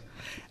account.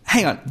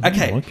 Hang on.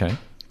 Okay. Oh, okay.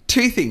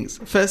 Two things.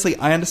 Firstly,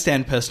 I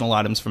understand personal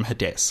items from her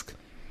desk.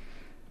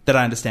 That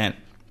I understand.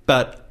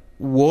 But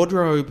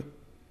wardrobe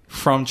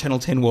from Channel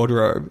 10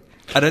 wardrobe,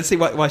 I don't see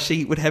why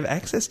she would have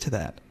access to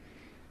that.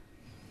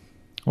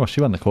 Well,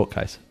 she won the court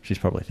case. She's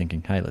probably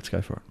thinking, hey, let's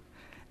go for it.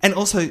 And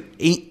also,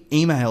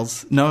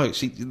 emails, no,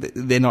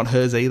 they're not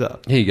hers either.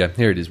 Here you go.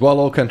 Here it is. While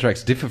all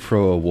contracts differ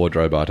for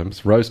wardrobe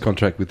items, Rose's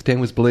contract with 10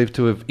 was believed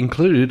to have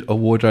included a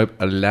wardrobe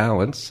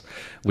allowance,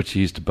 which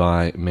she used to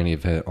buy many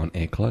of her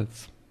on-air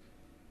clothes.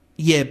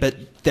 Yeah,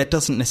 but that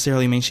doesn't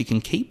necessarily mean she can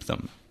keep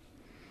them.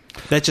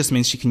 That just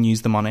means she can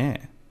use them on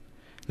air.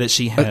 That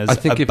she has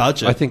a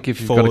budget. I think if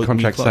you've for got a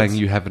contract new clothes.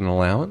 saying you have an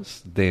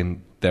allowance,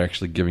 then they're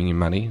actually giving you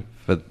money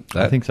for that.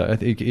 I think so. I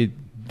think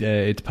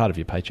it's part of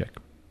your paycheck,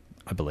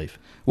 I believe.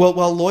 Well,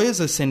 while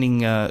lawyers are sending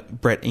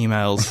Brett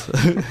emails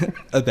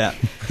about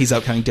his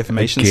upcoming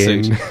defamation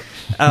Again. suit,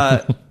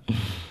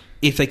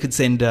 if they could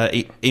send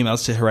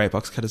emails to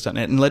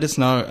hooray@boxcutters.net and let us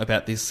know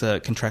about this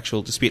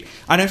contractual dispute.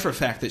 I know for a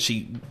fact that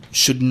she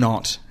should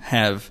not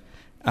have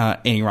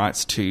any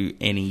rights to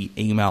any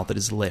email that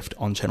is left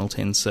on Channel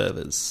 10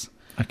 servers.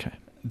 Okay.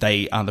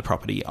 They are the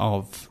property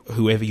of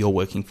whoever you're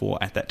working for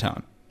at that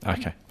time.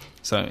 Okay.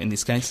 So in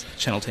this case,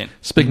 Channel 10.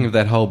 Speaking of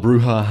that whole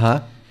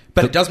brouhaha,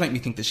 But it does make me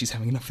think that she's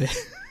having an affair.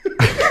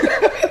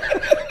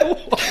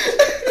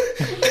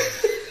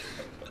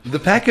 the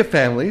Packer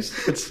families,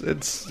 it's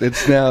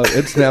now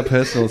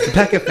personal. It's the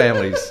Packer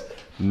families.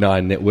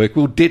 Nine Network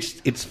will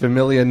ditch its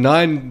familiar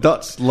 9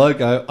 dots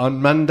logo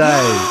on Monday.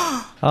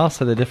 Oh,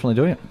 so they're definitely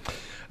doing it.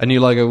 A new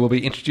logo will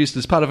be introduced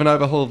as part of an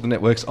overhaul of the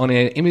network's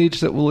on-air image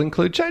that will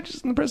include changes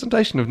in the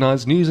presentation of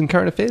Nine's news and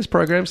current affairs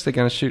programs. They're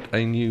going to shoot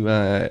a new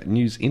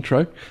news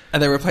intro. Are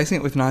they replacing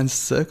it with 9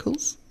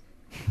 circles?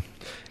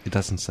 It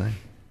doesn't say.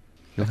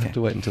 You'll Okay. have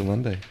to wait until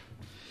Monday.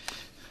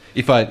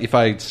 If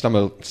I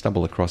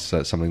stumble across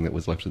something that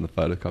was left in the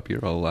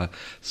photocopier, I'll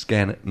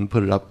scan it and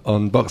put it up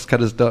on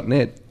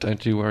boxcutters.net.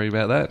 Don't you worry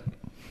about that.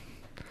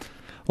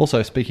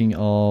 Also, speaking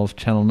of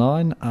Channel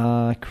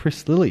 9,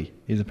 Chris Lilly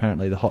is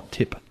apparently the hot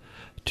tip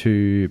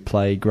to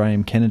play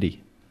Graham Kennedy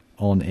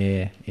on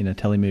air in a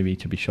telemovie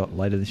to be shot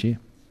later this year.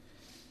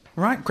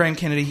 Right, Graham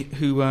Kennedy,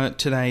 who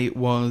today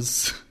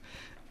was...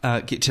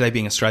 today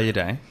being Australia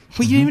Day.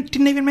 Well, you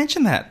didn't even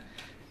mention that.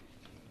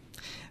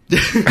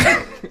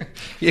 Yeah,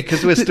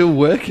 because we're still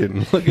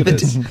working. Look at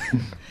this.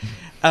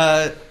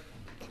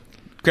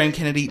 Graham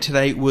Kennedy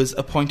today was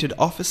appointed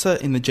officer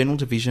in the General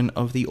Division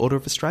of the Order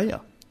of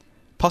Australia.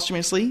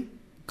 Posthumously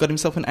got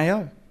himself an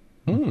AO.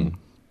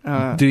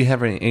 Do you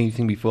have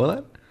anything before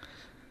that?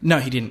 No,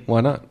 he didn't.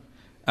 Why not?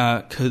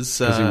 Because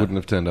Because he wouldn't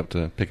have turned up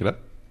to pick it up?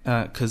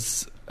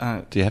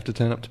 Do you have to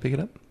turn up to pick it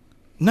up?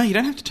 No, you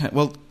don't have to turn...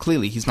 Well,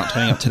 clearly he's not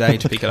turning up today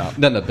to pick it up.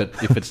 No, but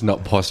if it's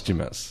not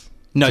posthumous,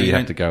 No, so you have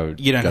don't, to go.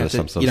 You don't go have to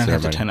some sort you of don't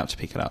have to ceremony. turn up to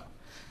pick it up.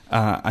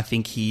 I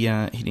think he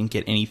didn't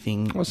get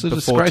anything. Well, it's a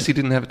before disgrace he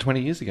didn't have it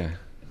 20 years ago.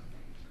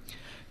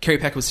 Kerry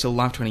Packer was still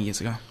alive 20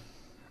 years ago.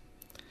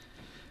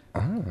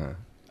 Ah,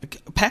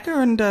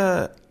 Packer and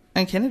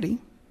Kennedy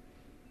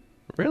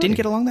really? didn't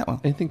get along that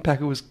well. You think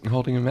Packer was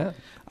holding him out?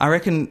 I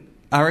reckon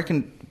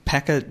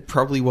Packer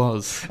probably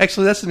was.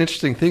 Actually, that's an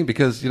interesting thing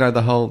because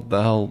the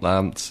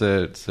whole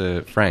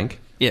Sir Frank,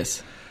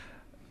 Yes.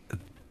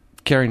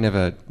 Kerry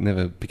never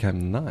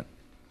became the knight.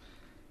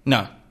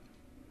 No.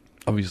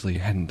 Obviously, he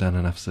hadn't done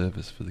enough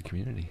service for the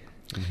community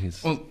in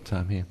his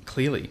time here.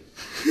 Clearly.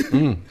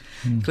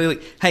 Clearly.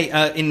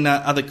 Hey, in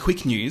other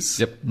quick news,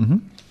 Yep,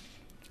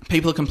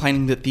 people are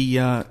complaining that the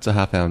it's a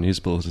half-hour news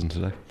bulletin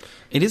today.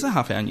 it is a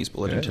half-hour news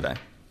bulletin Yeah. today.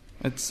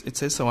 It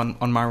says so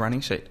on my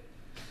running sheet.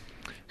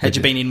 Had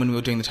you been in when we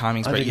were doing the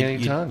timings, I Brett, did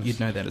any times. you'd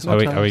know that as Are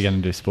well. we going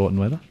to do sport and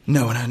weather?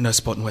 No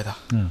sport and weather.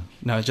 No.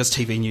 No, just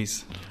TV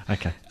news.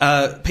 Okay.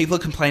 People are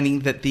complaining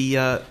that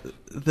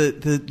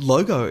the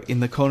logo in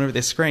the corner of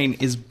their screen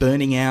is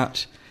burning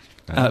out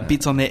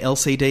bits on their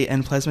LCD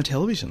and plasma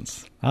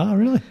televisions. Oh,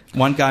 really?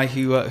 One guy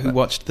who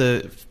watched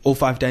all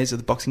 5 days of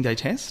the Boxing Day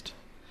test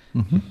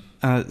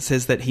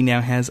says that he now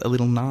has a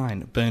little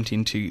 9 burnt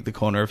into the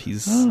corner of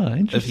his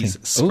interesting.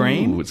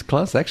 screen. Ooh, it's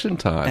class action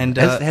time. And,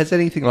 has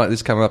anything like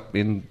this come up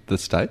in the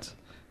States?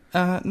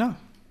 No.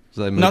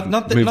 So they Not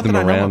that move them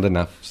I know around of.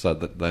 enough so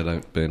that they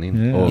don't burn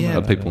in, Yeah. or Yeah.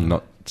 are people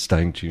not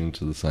staying tuned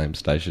to the same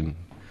station?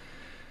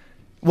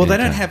 Well, they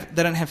Okay.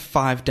 don't have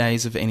 5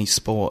 days of any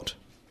sport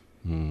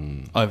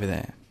Hmm. over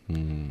there.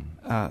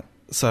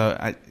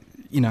 So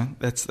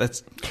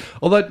that's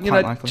Although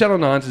Quite likely. Channel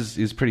 9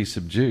 is pretty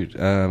subdued.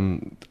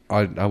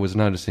 I was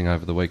noticing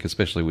over the week,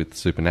 especially with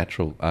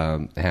Supernatural,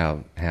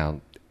 how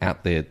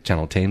out there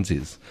Channel 10's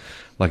is.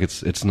 Like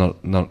it's not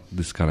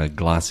this kind of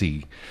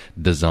glassy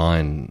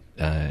design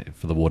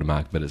for the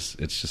watermark, but it's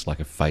just like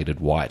a faded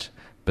white,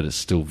 but it's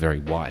still very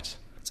white.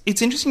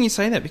 It's interesting you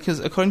say that because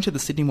according to the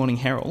Sydney Morning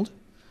Herald,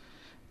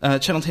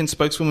 Channel 10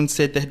 spokeswoman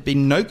said there had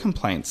been no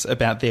complaints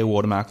about their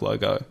watermark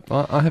logo.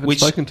 I haven't Which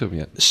spoken to him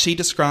yet. She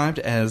described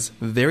as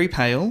very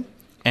pale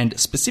and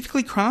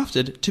specifically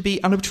crafted to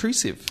be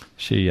unobtrusive.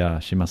 She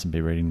mustn't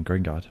be reading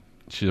Green Guide.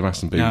 She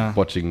mustn't be No.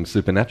 watching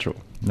Supernatural.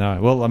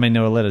 No. Well, I mean,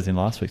 there were letters in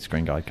last week's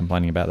Green Guide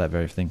complaining about that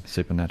very thing,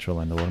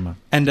 Supernatural and the watermark.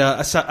 And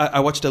I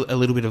watched a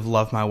little bit of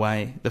Love My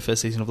Way, the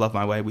first season of Love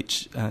My Way,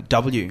 which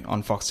W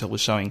on Foxtel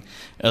was showing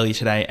earlier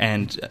today,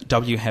 and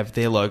W have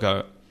their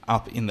logo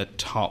up in the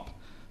top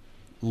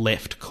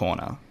left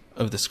corner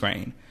of the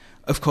screen.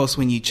 Of course,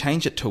 when you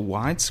change it to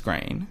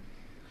widescreen,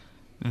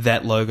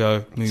 that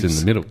logo moves in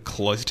the middle.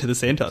 closer to the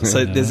centre.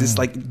 So there's this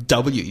like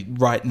W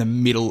right in the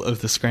middle of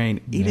the screen.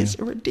 It is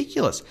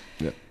ridiculous.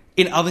 Yeah.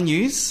 In other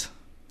news,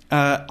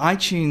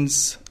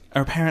 iTunes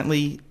are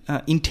apparently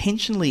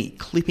intentionally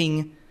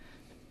clipping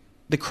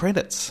the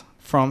credits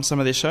from some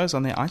of their shows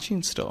on their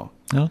iTunes store.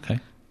 Oh, okay.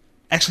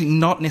 Actually,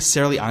 not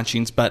necessarily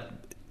iTunes, but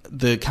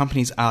the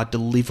companies are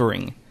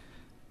delivering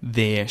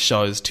their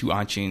shows to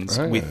iTunes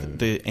Oh. with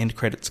the end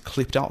credits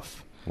clipped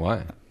off.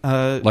 Why?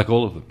 Uh, Like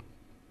all of them.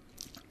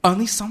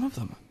 Only some of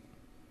them.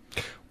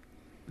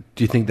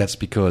 Do you think that's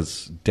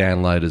because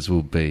downloaders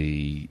will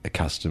be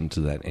accustomed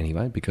to that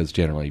anyway? Because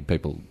generally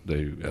people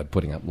who are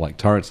putting up like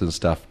torrents and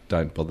stuff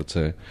don't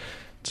bother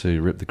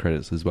to rip the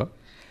credits as well.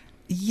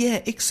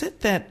 Yeah,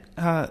 except that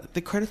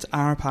the credits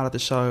are a part of the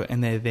show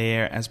and they're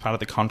there as part of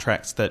the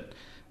contracts that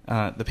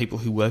the people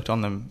who worked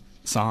on them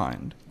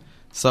signed.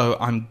 So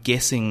I'm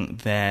guessing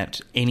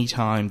that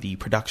anytime the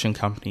production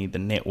company, the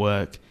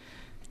network,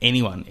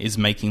 anyone is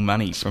making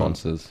money from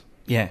Sponsors.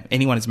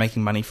 anyone is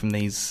making money from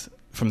these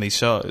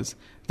shows,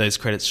 those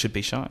credits should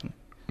be shown.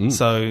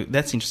 So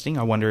that's interesting.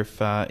 I wonder if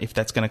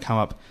that's going to come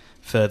up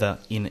further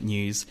in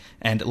news.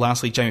 And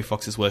lastly, Jamie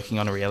Foxx is working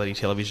on a reality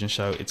television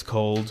show. It's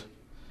called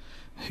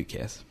Who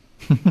Cares?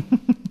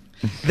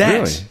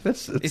 That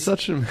Really? It's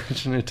such an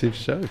imaginative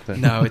show.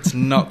 no, it's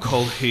not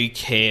called Who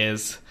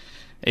Cares.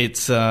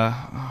 It's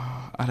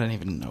I don't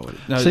even know what.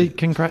 No, See,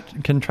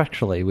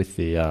 contractually with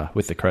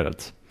the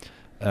credits,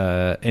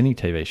 any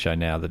TV show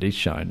now that is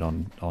shown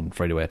on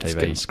free-to-air It's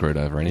getting TV, screwed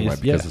over anyway Yes,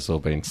 because yeah. it's all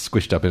been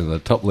squished up into the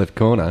top left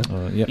corner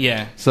yep,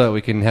 yeah, so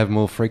we can have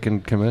more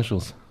freaking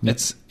commercials.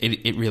 it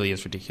really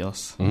is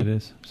ridiculous. it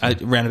is.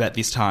 Around about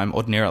this time,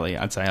 ordinarily,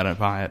 I'd say I don't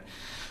buy it,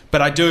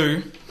 but I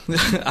do.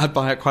 I'd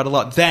buy it quite a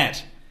lot.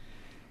 That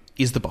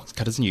is the Box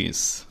Cutters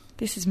News.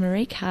 This is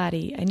Marique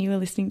Hardy, and you are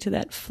listening to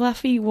that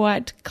fluffy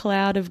white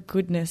cloud of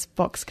goodness,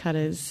 Box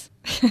Cutters.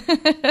 Stick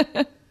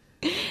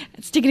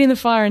it in the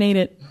fire and eat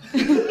it.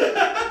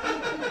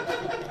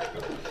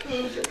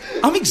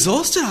 I'm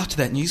exhausted after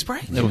that news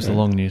break. It was a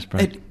long news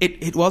break.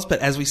 It was, but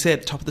as we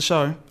said, top of the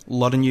show, a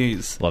lot of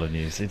news. A lot of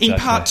news. It's In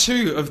okay. part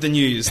 2 of the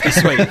news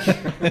this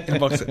week. In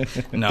Box-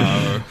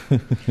 no.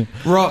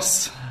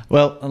 Ross.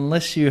 Well,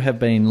 unless you have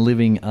been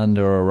living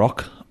under a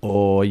rock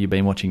or you've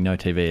been watching no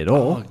TV at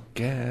all. Oh,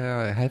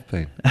 yeah, I have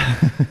been.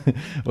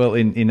 Well,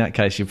 in that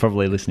case, you're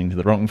probably listening to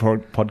the wrong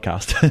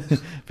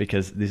podcast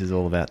because this is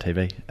all about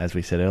TV, as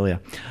we said earlier.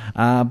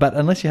 But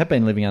unless you have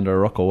been living under a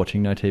rock or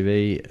watching no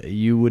TV,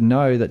 you would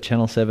know that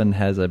Channel 7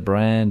 has a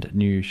brand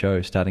new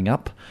show starting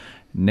up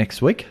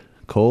next week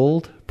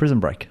called Prison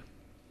Break.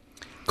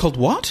 Called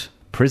what?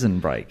 Prison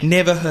Break.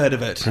 Never heard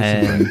of it.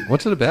 And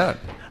What's it about?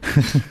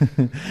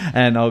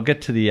 and I'll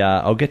get to the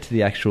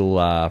actual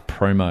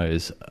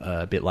promos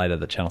a bit later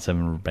that Channel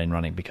 7 have been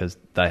running, because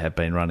they have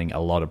been running a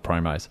lot of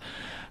promos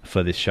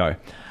for this show.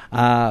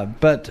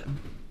 But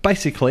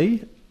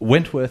basically,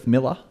 Wentworth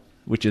Miller,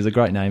 which is a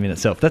great name in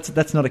itself.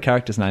 That's not a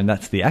character's name.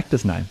 That's the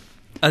actor's name.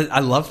 I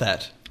love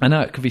that. I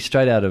know, it could be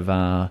straight out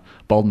of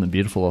Bold and the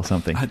Beautiful or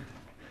something.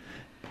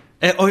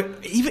 Or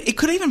even, it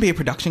could even be a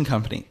production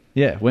company.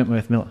 Yeah,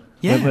 Wentworth Miller.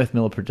 Yeah. Wentworth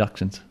Miller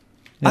Productions.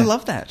 I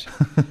love that.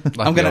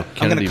 Like I'm the gonna old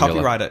Kennedy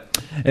copyright Miller.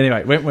 it.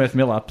 Anyway, Wentworth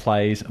Miller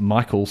plays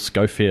Michael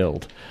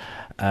Schofield,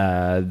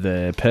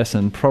 the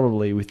person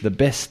probably with the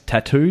best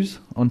tattoos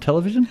on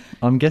television,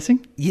 I'm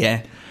guessing.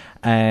 Yeah,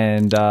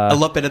 And a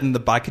lot better than the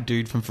biker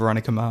dude from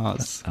Veronica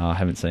Mars. I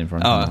haven't seen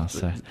Veronica Mars,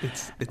 so.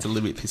 It's a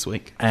little bit piss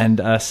weak. And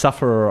a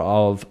sufferer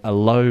of a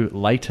low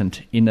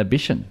latent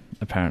inhibition,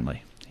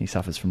 apparently. He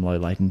suffers from low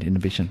latent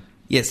inhibition.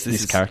 Yes,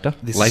 This character?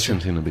 This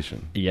Latent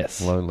inhibition.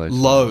 Yes. Low latent.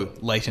 low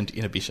latent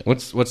inhibition.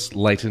 What's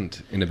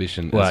latent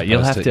inhibition Well, as you'll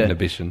opposed have to to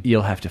inhibition?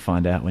 You'll have to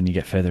find out when you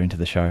get further into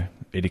the show.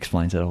 It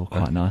explains it all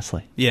quite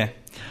nicely. Yeah.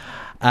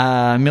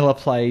 Miller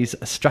plays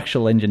a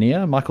structural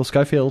engineer, Michael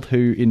Schofield,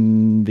 who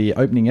in the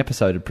opening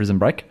episode of Prison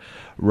Break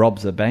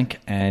robs a bank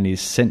and is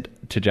sent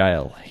to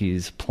jail.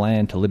 His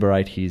plan to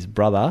liberate his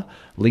brother,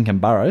 Lincoln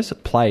Burrows,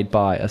 played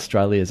by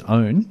Australia's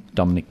own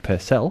Dominic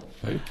Purcell.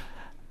 Who?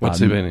 What's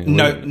he been in?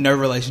 No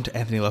relation to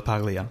Anthony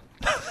LaPaglia.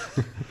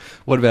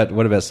 What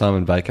about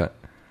Simon Baker?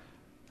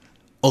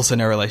 Also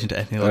no relation to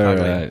Anthony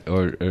LaPaglia.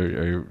 Or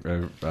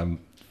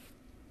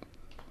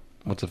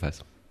what's her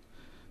face?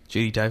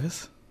 Judy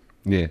Davis?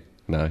 Yeah,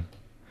 no,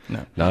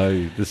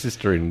 the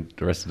sister in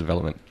Arrested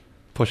Development,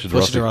 Portia de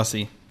Portia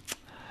Rossi. de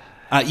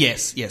Rossi.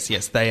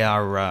 Yes. They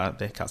are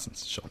they're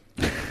cousins, sure.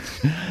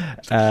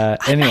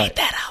 Anyway,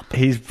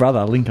 his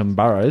brother, Lincoln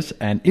Burrows,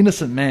 an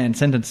innocent man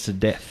sentenced to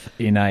death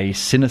in a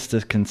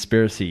sinister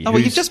conspiracy. Oh,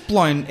 well, you've just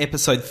blown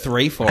episode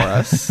 3 for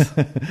us.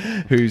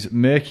 whose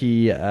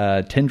murky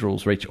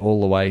tendrils reach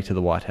all the way to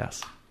the White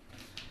House.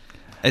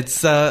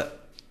 It's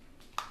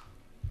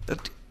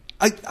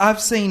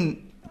I've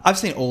seen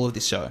all of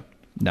this show.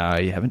 No,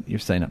 you haven't.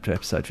 You've seen up to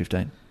episode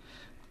 15.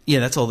 Yeah,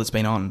 that's all that's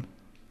been on.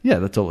 Yeah,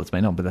 that's all that's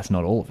been on, but that's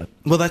not all of it.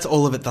 Well, that's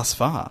all of it thus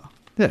far.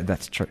 Yeah,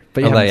 that's true.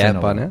 But you Are haven't they seen out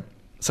all by of it. now?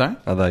 Sorry?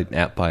 Are they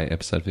out by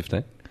episode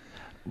 15?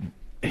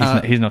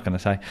 He's not going to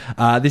say.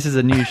 This is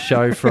a new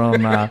show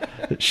from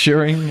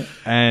Shearing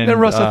and... No,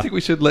 Ross, I think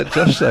we should let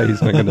Josh say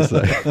he's not going to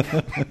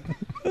say.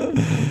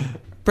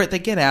 Brett, they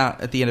get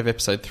out at the end of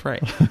episode 3.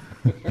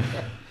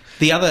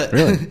 The other...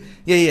 Really?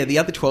 yeah, the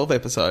other 12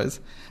 episodes.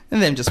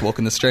 And them just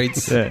walking the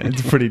streets. Yeah,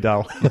 it's pretty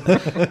dull.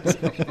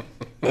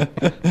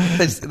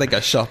 They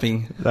go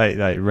shopping.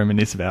 They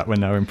reminisce about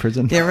when they were in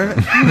prison. Yeah,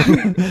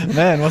 remember?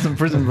 Man, wasn't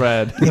prison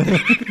Brad.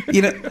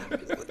 You know,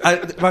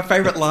 my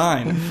favourite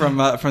line from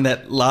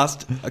that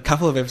last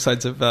couple of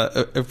episodes of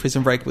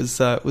Prison Break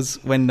was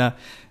when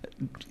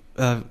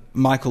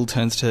Michael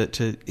turns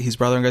to his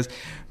brother and goes,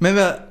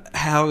 "Remember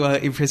how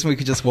in prison we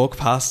could just walk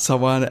past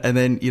someone and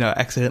then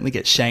accidentally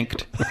get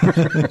shanked?"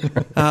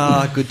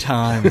 Good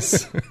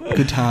times,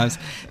 good times.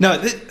 No,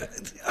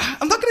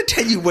 I'm not going to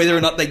tell you whether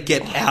or not they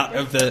get out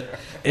of the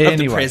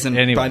prison.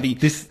 Bundy.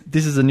 This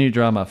is a new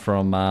drama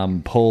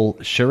from Paul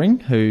Shearing,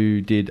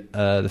 who did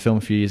the film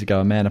a few years ago,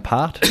 A Man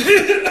Apart.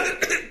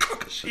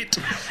 Shit.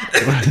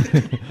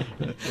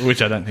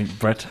 which I don't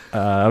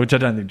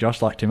think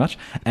Josh liked too much,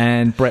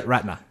 and Brett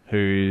Ratner,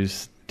 who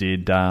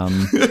did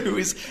Who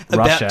is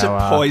about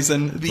to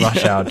poison the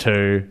Rush Hour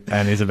 2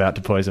 and is about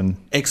to poison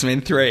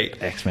X-Men 3.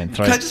 X-Men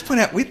 3. Can I just point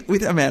out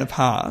with A Man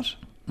Apart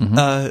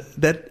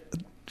that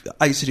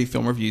I used to do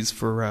film reviews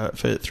for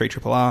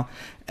 3RRR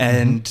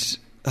and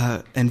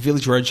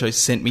Village Roadshow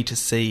sent me to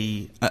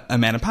see A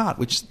Man Apart,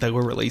 which they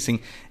were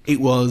releasing.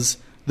 It was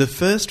the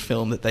first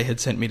film that they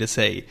had sent me to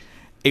see.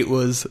 It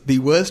was the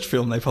worst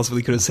film they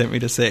possibly could have sent me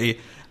to see.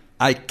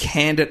 I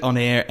canned it on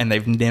air, and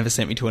they've never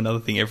sent me to another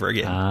thing ever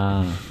again.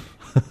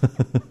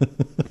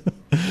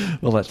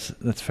 Well,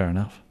 that's fair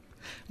enough.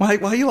 Why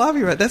are you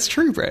laughing about it? That's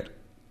true, Brett.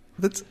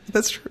 That's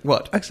true.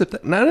 What? I accept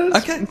that. No,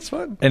 Okay. it's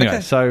fine. Anyway,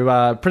 Okay.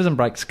 so Prison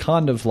Break's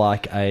kind of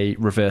like a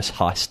reverse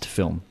heist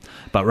film,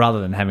 but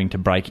rather than having to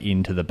break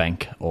into the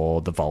bank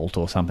or the vault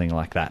or something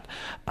like that,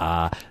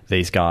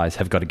 these guys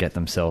have got to get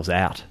themselves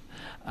out,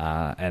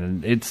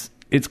 and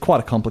it's quite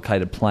a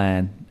complicated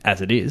plan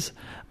as it is.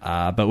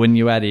 But when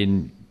you add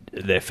in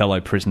their fellow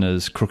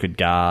prisoners, crooked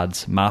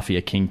guards,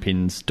 mafia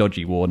kingpins,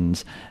 dodgy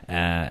wardens,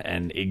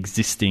 and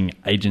existing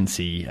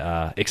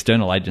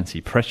external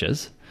agency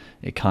pressures,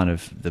 it kind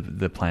of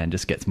the plan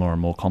just gets more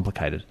and more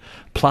complicated.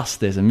 Plus,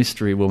 there's a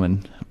mystery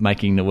woman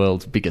making the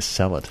world's biggest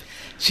salad.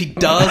 She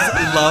does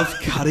love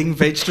cutting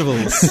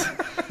vegetables.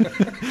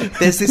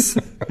 There's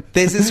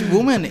this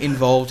woman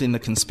involved in the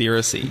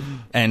conspiracy,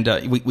 and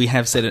we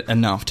have said it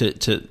enough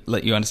to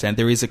let you understand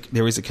there is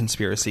a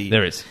conspiracy.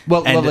 There is.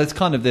 Well,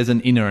 there's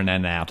an inner and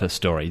an outer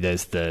story.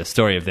 There's the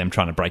story of them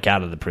trying to break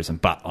out of the prison,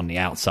 but on the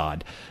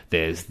outside,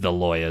 there's the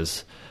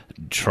lawyers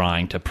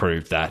trying to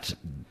prove that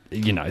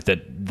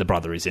that the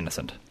brother is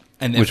innocent.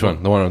 And which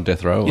one? The one on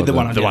death row? Yeah, the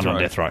one on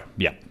death row.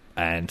 Yeah.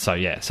 And so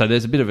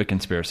there's a bit of a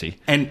conspiracy.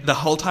 And the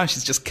whole time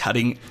she's just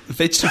cutting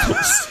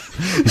vegetables.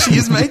 She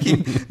is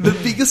making the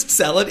biggest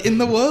salad in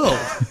the world.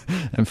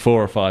 And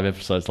 4 or 5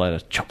 episodes later,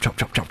 chop, chop,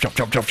 chop, chop, chop,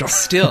 chop, chop, chop.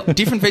 Still,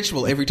 different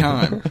vegetable every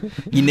time.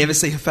 You never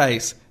see her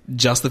face,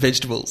 just the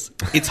vegetables.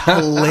 It's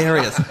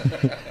hilarious.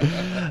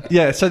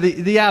 Yeah, so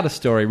the outer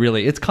story,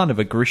 really, it's kind of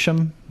a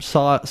Grisham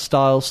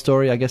style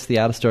story. I guess the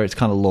outer story, it's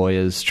kind of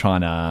lawyers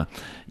trying to,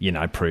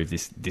 prove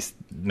this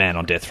man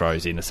on death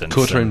row's innocence.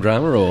 Courtroom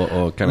drama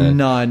or kind of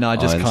no,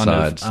 just kind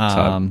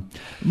of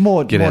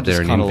more get more out there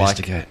just and kind of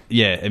investigate.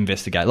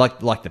 Investigate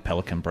like the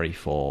Pelican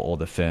Brief or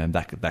the Firm,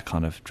 that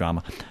kind of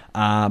drama.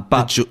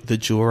 But the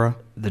juror,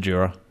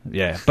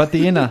 yeah. But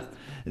the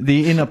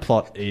inner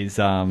plot is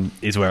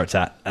where it's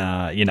at.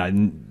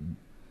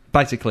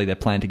 Basically, their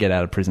plan to get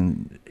out of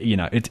prison.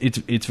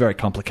 It's very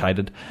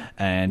complicated,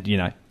 and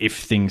if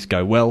things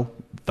go well,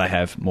 they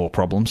have more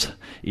problems.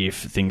 If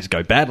things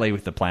go badly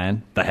with the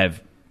plan, they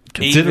have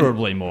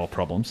considerably more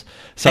problems.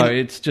 So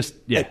it's just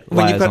when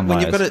layers on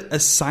layers. you've got a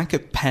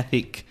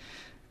psychopathic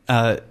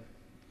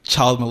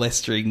child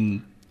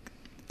molesting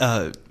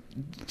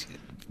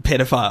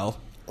pedophile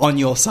on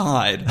your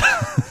side,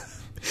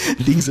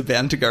 things are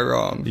bound to go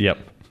wrong.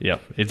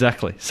 Yep,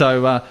 exactly.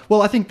 So,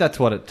 I think that's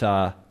what it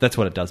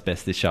does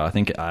best. This show, I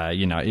think,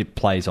 it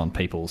plays on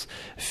people's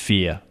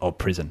fear of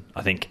prison.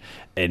 I think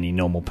any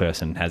normal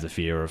person has a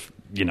fear of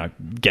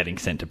getting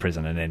sent to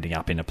prison and ending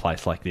up in a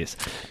place like this.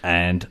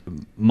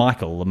 And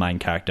Michael, the main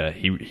character,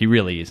 he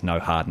really is no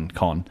hardened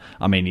con.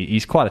 I mean,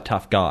 he's quite a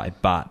tough guy,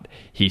 but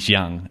he's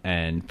young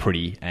and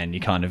pretty, and you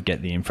kind of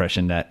get the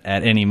impression that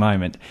at any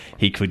moment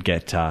he could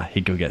get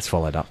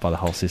swallowed up by the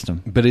whole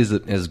system. But is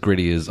it as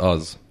gritty as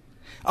Oz?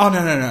 Oh,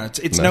 no.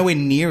 It's nowhere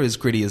near as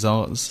gritty as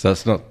Oz. So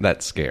it's not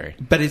that scary.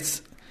 But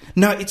it's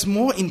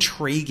more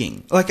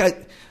intriguing.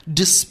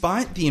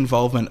 Despite the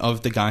involvement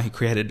of the guy who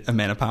created A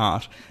Man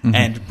Apart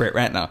and Brett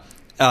Ratner,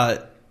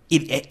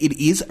 it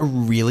is a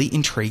really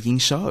intriguing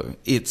show.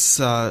 It's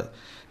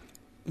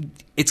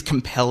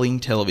compelling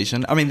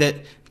television. I mean,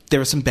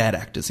 there are some bad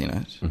actors in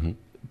it,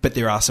 but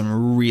there are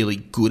some really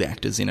good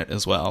actors in it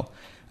as well.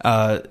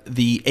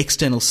 The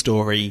external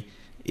story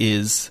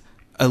is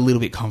a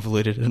little bit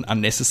convoluted and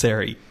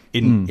unnecessary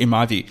in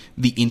my view.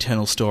 The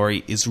internal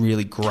story is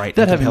really great.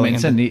 That having been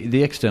said,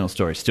 the external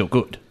story is still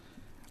good.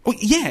 Well,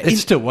 yeah,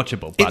 it's still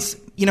watchable, but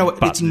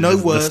it's no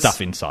worse. The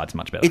stuff inside's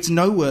much better. It's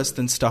no worse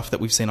than stuff that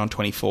we've seen on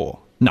 24.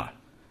 No,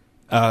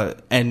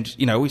 and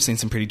we've seen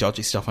some pretty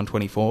dodgy stuff on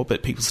 24,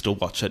 but people still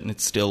watch it, and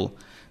it's still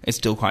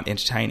quite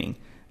entertaining.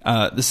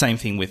 The same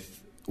thing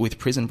with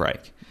Prison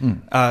Break.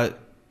 The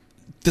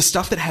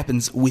stuff that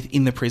happens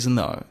within the prison,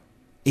 though,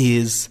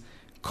 is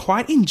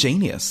quite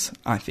ingenious.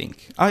 I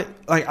think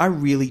I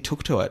really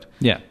took to it.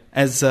 Yeah,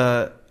 as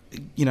a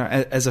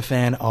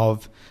fan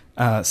of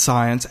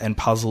science and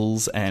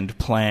puzzles and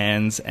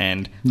plans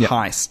and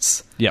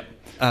heists. Yep.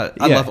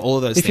 I love all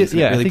of those things.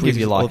 I think if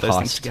you like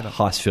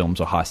heist films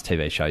or heist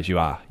TV shows, you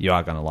are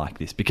going to like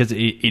this, because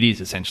it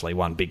is essentially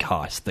one big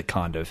heist that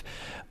kind of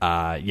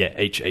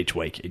each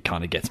week it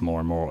kind of gets more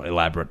and more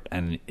elaborate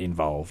and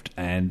involved,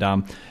 and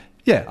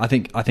I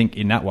think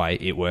in that way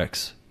it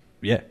works.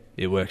 Yeah,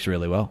 it works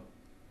really well.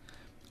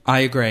 I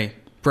agree.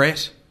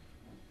 Brett,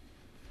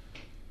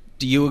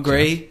 do you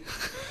agree?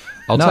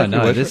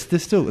 No. There's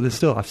still.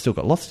 I've still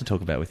got lots to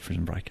talk about with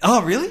Prison Break.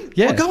 Oh, really?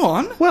 Yeah. Well, go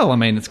on. Well, I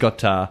mean, it's got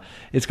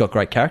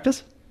great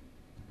characters.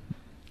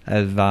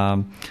 I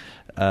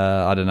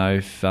don't know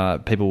if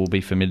people will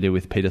be familiar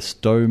with Peter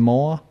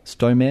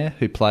Stormare,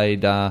 who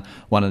played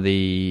one of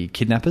the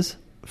kidnappers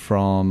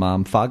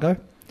from Fargo,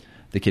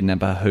 the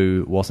kidnapper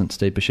who wasn't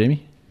Steve Buscemi.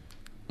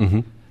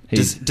 Mm-hmm.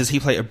 Does he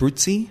play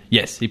Abruzzi?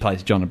 Yes, he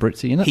plays John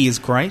Abruzzi in it. He is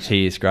great.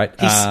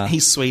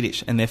 He's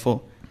Swedish and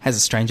therefore has a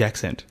strange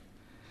accent.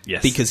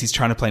 Yes. Because he's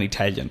trying to play an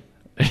Italian.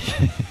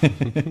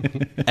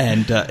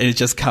 And it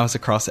just comes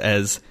across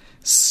as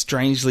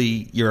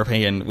strangely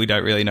European. We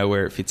don't really know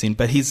where it fits in.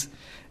 But he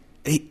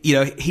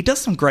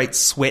does some great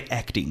sweat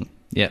acting.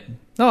 Yeah.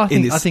 No, I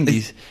think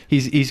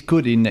he's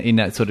good in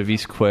that sort of,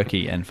 he's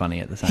quirky and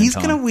funny at the same time. He's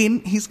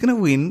gonna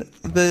win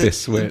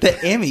the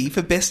Emmy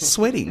for best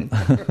sweating.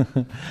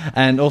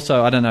 And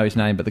also, I don't know his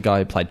name, but the guy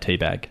who played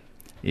T-Bag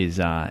is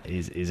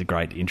a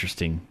great,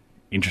 interesting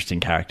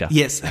character.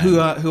 Yes, who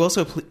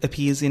also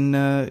appears in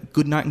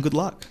Good Night and Good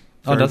Luck.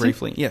 Very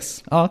briefly.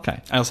 Yes. Oh,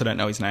 okay. I also don't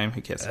know his name.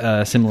 Who cares?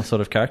 Similar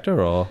sort of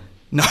character, or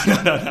No.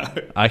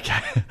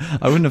 Okay,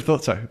 I wouldn't have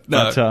thought so.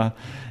 No. But,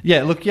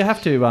 yeah, look, you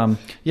have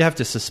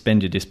to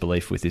suspend your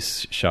disbelief with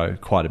this show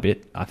quite a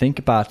bit, I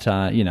think. But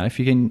if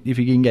you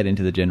can get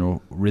into the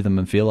general rhythm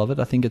and feel of it,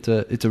 I think it's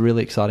a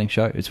really exciting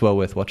show. It's well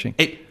worth watching.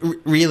 It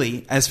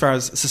really, as far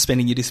as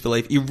suspending your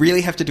disbelief, you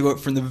really have to do it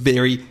from the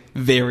very,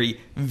 very,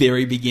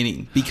 very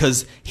beginning,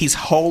 because his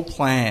whole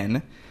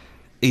plan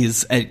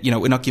is,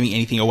 we're not giving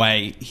anything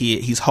away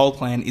here. His whole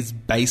plan is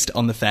based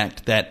on the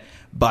fact that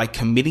by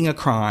committing a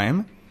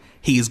crime,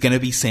 he is going to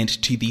be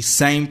sent to the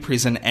same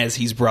prison as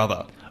his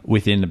brother.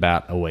 Within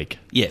about a week.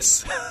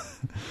 Yes.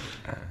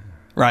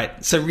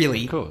 Right. So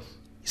really, Of course.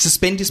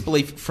 suspend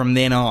disbelief from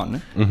then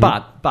on. Mm-hmm.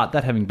 But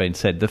that having been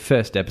said, the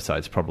first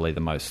episode's probably the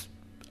most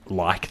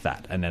like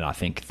that, and then I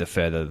think the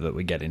further that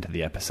we get into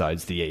the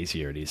episodes, the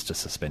easier it is to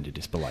suspend your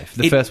disbelief.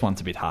 The first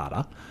one's a bit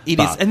harder. It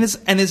is,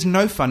 and there's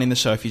no fun in the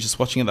show if you're just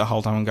watching it the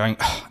whole time and going,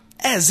 oh,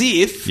 as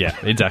if. Yeah,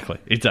 exactly.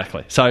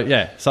 So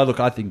look,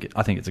 I think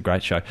it's a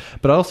great show.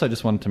 But I also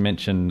just wanted to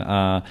mention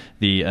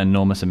the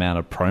enormous amount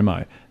of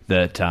promo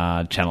that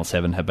Channel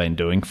 7 have been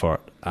doing for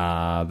it.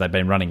 They've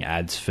been running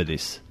ads for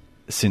this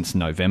since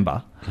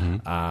November,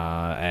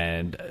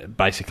 and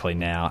basically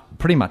now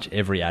pretty much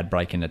every ad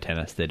break in the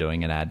tennis, they're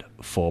doing an ad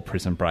for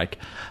Prison Break.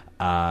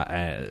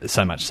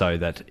 So much so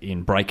that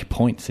in break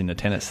points in the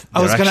tennis,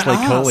 they're actually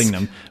calling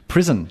them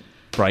Prison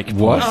Break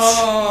What? points.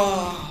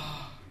 Oh.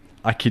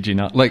 I kid you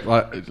not. Like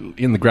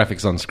in the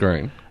graphics on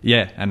screen.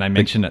 Yeah, and they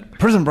mention it.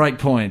 Prison Break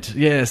Point.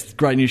 Yes,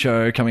 great new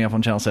show coming up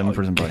on Channel 7,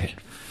 Prison Break.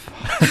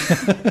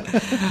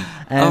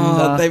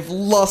 And they've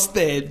lost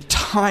their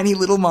tiny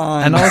little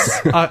mind. and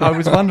I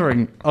was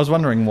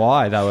wondering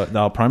why they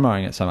were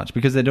promoting it so much,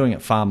 because they're doing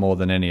it far more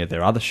than any of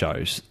their other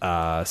shows,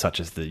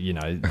 such as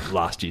the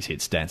last year's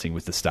hits, Dancing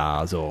with the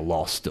Stars or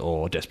Lost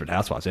or Desperate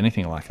Housewives,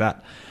 anything like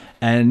that.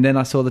 And then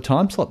I saw the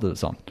time slot that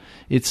it's on.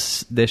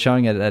 They're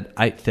showing it at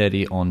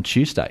 8:30 on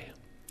Tuesday,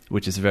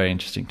 which is a very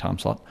interesting time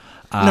slot.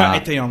 No,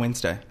 8:30 on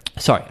Wednesday.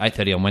 Sorry,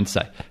 8:30 on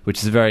Wednesday, which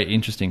is a very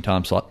interesting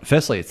time slot.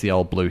 Firstly, it's the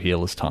old Blue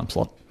Heelers time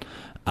slot,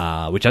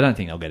 which I don't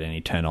think they'll get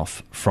any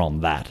turn-off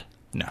from that.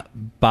 No.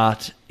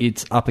 But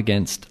it's up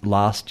against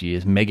last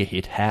year's mega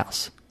hit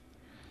House.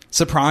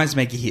 Surprise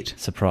mega hit.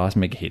 Surprise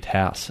mega hit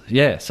House.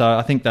 Yeah, so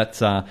I think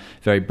that's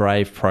very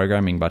brave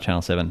programming by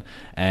Channel 7.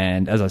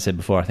 And as I said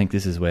before, I think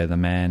this is where the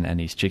man and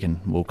his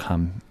chicken will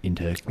come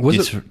into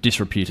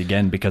disrepute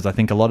again, because I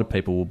think a lot of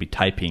people will be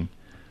taping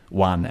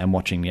one and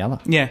watching the other.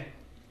 Yeah.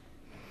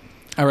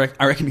 I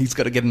reckon he's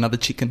got to get another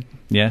chicken.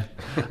 Yeah.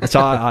 So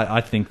I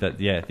think that,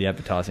 the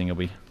advertising will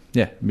be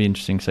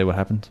interesting to see what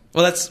happens.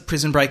 Well, that's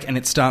Prison Break, and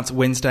it starts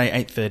Wednesday,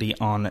 8:30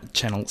 on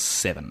Channel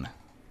 7.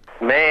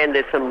 Man,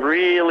 there's some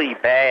really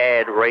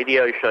bad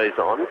radio shows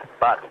on,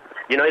 but,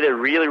 they're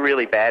really,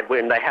 really bad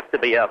when they have to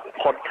be a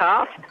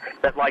podcast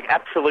that,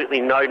 absolutely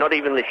not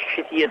even the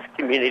shittiest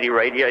community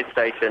radio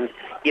station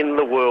in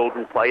the world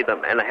will play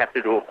them, and they have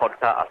to do a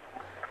podcast.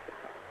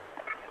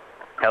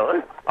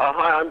 Hello? Oh,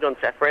 hi, I'm John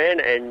Safran,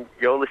 and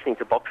you're listening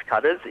to Box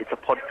Cutters. It's a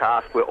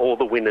podcast where all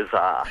the winners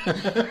are.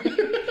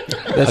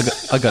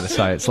 I got to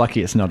say, it's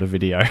lucky it's not a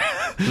video.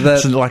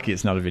 It's lucky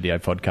it's not a video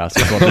podcast.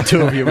 It's what the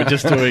two of you were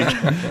just doing.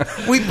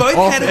 We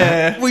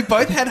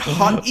both had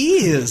hot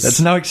ears.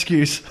 That's no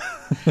excuse.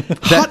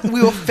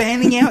 We were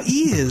fanning our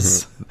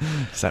ears.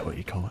 Is that what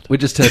you call it? We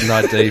just heard an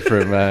ID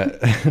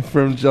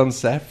from John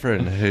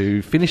Safran,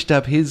 who finished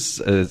up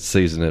his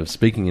season of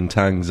Speaking in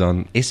Tongues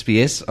on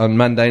SBS on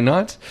Monday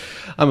night.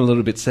 I'm a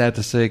little bit sad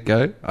to see it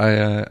go.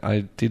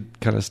 I did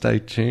kind of stay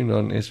tuned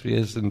on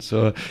SBS and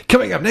saw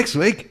coming up next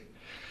week,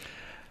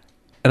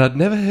 and I'd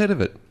never heard of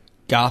it.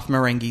 Garth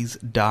Marenghi's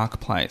Dark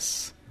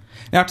Place.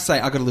 Now, I have to say,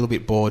 I got a little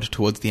bit bored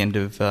towards the end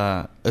of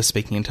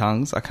Speaking in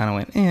Tongues. I kind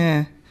of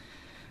went,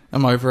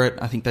 I'm over it.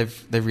 I think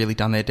they've really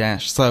done their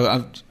dash.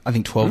 So I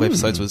think 12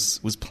 episodes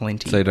was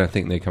plenty. So you don't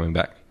think they're coming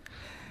back?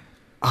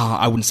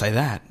 I wouldn't say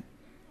that.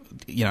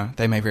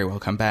 They may very well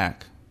come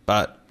back.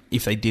 But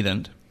if they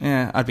didn't,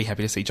 I'd be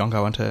happy to see John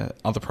go on to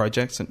other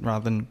projects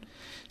rather than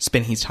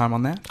spend his time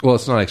on that. Well,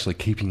 it's not actually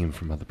keeping him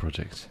from other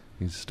projects.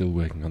 He's still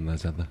working on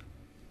those other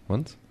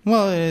ones.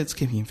 Well, it's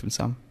keeping him from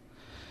some.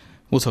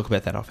 We'll talk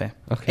about that off air.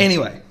 Okay.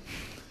 Anyway.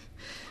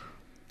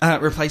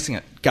 Replacing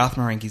it, Garth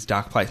Marenghi's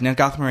Dark Place. Now,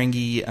 Garth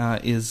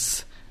Marenghi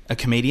is a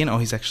comedian, or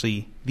he's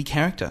actually the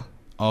character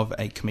of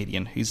a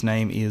comedian whose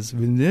name is...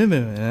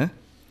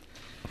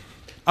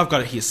 I've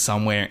got it here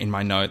somewhere in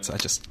my notes. I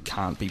just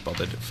can't be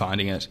bothered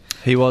finding it.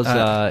 He was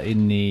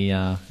in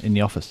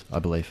the Office, I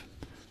believe.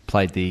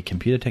 Played the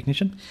computer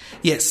technician.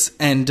 Yes,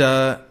 and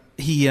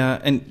he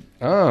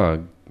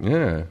Oh,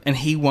 yeah. And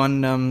he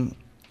won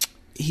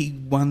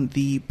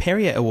the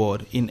Perrier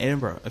Award in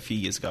Edinburgh a few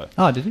years ago.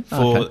 Oh, did he?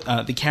 For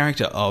the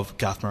character of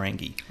Garth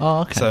Marenghi.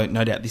 Oh, okay. So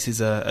no doubt this is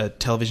a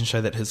television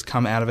show that has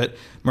come out of it.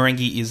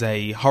 Marenghi is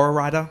a horror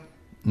writer,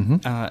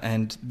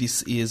 and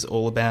this is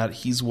all about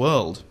his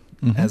world,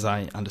 as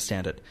I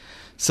understand it.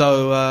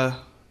 So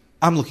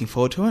I'm looking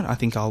forward to it. I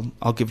think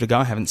I'll give it a go.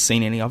 I haven't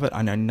seen any of it.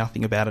 I know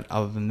nothing about it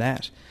other than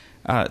that.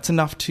 It's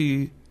enough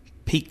to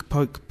pique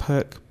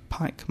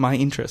my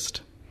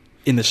interest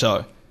in the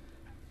show.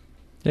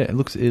 Yeah, it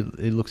looks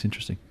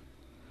interesting.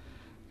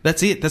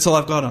 That's it. That's all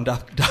I've got on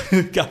Garth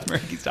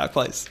Marenghi's Dark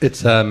Place.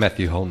 It's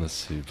Matthew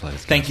Holness who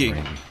plays. Thank you.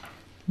 Garth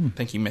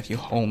Thank you, Matthew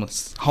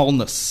Holness.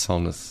 Holness.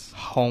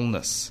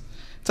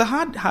 It's a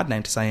hard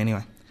name to say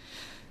anyway.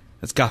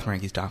 It's Garth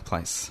Marenghi's Dark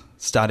Place,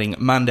 starting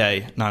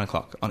Monday, 9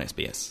 o'clock on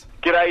SBS.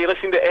 G'day, you're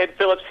listening to Ed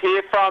Phillips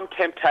here from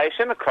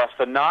Temptation across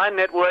the Nine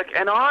Network,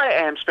 and I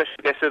am special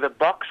guest of the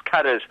Box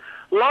Cutters.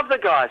 Love the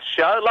guys'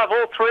 show, love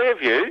all three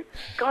of you.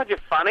 God, you're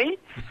funny.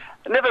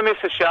 Never miss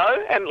a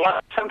show, and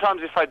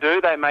sometimes if I do,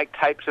 they make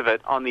tapes of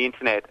it on the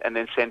internet and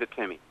then send it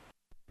to me.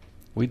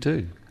 We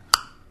do.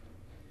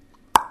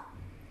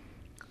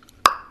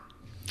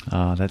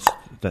 Oh,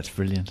 that's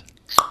brilliant.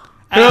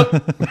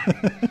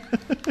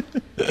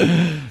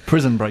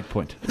 Prison break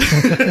point.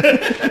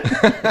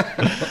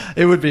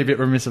 It would be a bit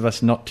remiss of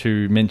us not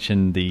to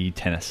mention the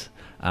tennis.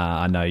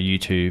 I know you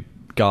two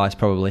guys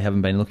probably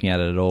haven't been looking at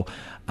it at all,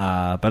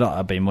 but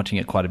I've been watching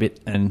it quite a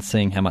bit and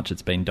seeing how much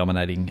it's been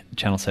dominating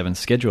Channel 7's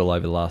schedule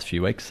over the last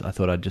few weeks. I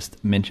thought I'd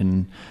just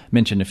mention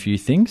a few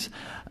things.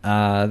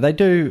 They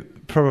do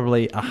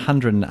probably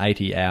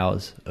 180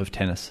 hours of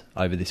tennis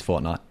over this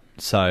fortnight.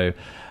 So,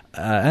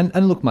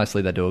 and look,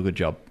 mostly they do a good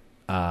job.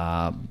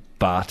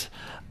 But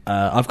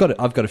I've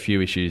got a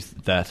few issues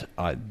that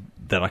I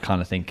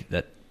kind of think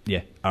that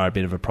are a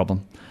bit of a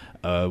problem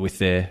with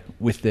their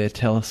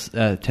tennis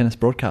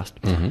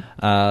broadcast.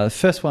 Mm-hmm.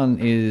 First one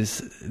is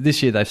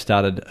this year they've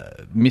started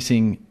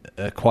missing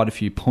quite a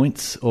few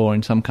points, or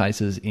in some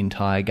cases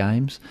entire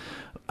games,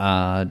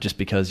 just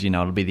because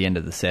it'll be the end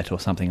of the set or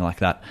something like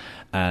that,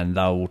 and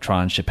they'll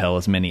try and chappelle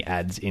as many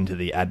ads into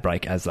the ad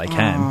break as they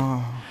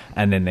can.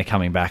 And then they're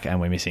coming back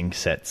and we're missing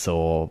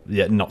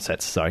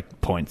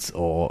points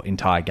or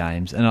entire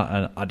games. And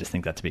I just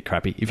think that's a bit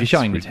crappy. If you're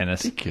showing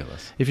ridiculous.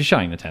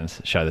 the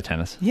tennis, show the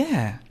tennis.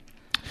 Yeah.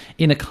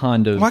 In a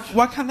kind of...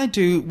 Why can't they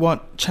do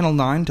what Channel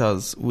 9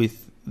 does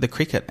with the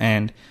cricket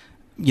and,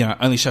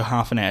 only show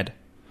half an ad?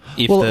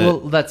 Well,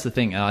 that's the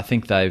thing. I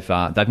think they've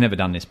never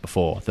done this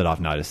before that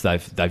I've noticed.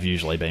 They've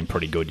usually been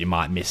pretty good. You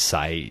might miss,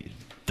 say,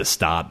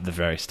 the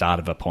very start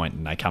of a point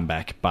and they come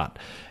back, but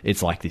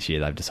it's like this year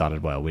they've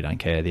decided, well, we don't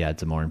care, the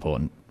ads are more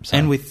important. So,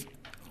 and with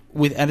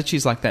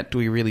attitudes like that, do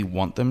we really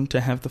want them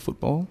to have the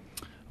football?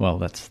 Well,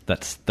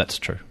 that's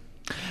true.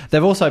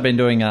 They've also been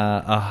doing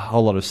a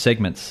whole lot of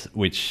segments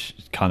which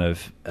kind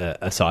of,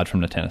 aside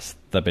from the tennis,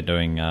 they've been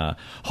doing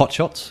Hot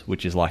Shots,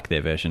 which is like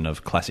their version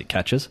of Classic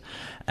Catches,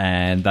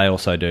 and they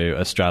also do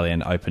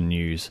Australian Open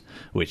News,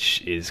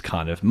 which is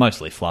kind of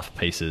mostly fluff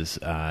pieces.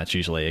 It's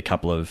usually a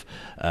couple of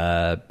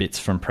bits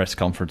from press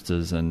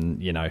conferences,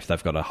 and if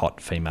they've got a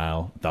hot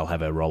female, they'll have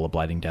her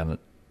rollerblading down at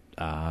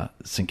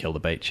St Kilda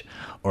Beach,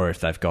 or if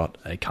they've got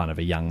a kind of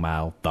a young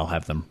male, they'll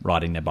have them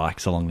riding their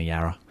bikes along the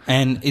Yarra.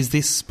 And is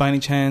this by any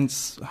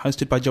chance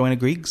hosted by Joanna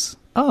Griggs?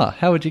 Oh,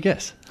 how would you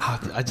guess?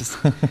 I just...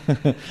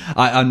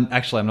 I'm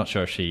not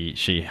sure if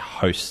she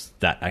hosts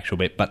that actual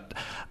bit, but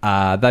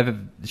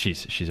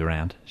she's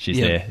around. She's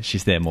there.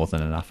 She's there more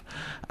than enough.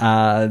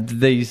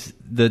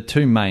 The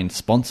two main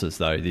sponsors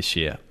though this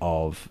year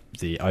of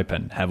the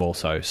Open have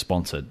also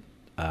sponsored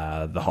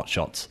the Hot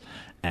Shots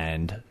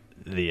and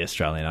the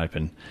Australian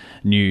Open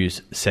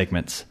news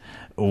segments,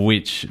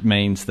 which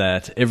means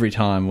that every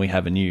time we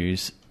have a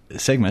news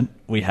segment,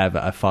 we have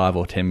a 5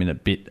 or 10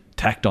 minute bit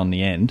tacked on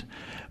the end,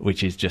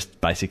 which is just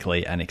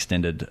basically an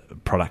extended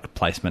product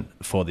placement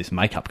for this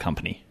makeup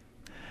company.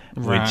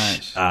 Right.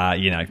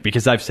 Which,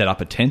 because they've set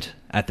up a tent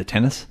at the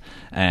tennis,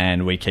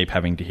 and we keep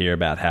having to hear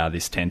about how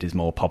this tent is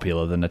more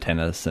popular than the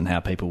tennis and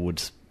how people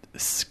would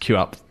queue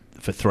up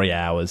for 3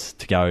 hours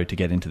to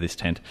get into this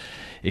tent,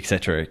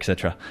 etc.,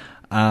 etc.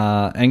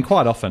 And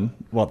quite often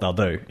what they'll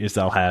do is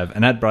they'll have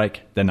an ad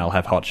break, then they'll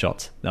have Hot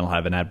Shots, then they'll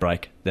have an ad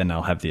break, then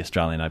they'll have the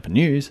Australian Open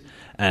News,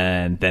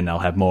 and then they'll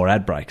have more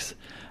ad breaks.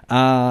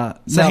 Hang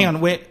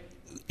on,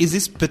 is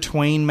this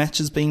between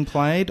matches being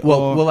played?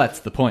 Well, that's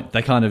the point.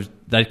 They kind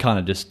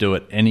of just do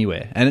it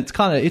anywhere, and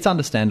it's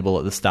understandable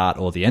at the start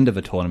or the end of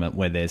a tournament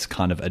where there's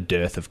kind of a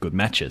dearth of good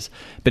matches,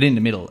 but in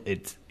the middle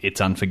it's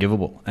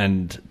unforgivable.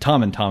 And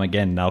time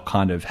again they'll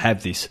kind of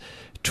have this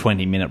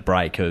 20-minute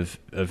break of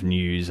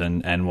news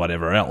and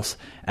whatever else,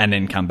 and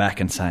then come back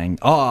and saying,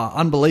 oh,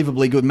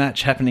 unbelievably good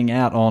match happening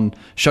out on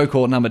show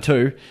court number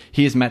 2.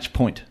 Here's match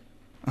point.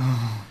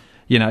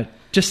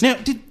 Just now,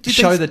 did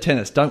show the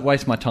tennis. Don't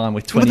waste my time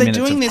with 20 minutes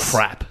of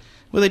crap.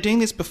 Were they doing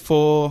this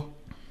before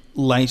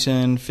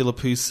Leighton,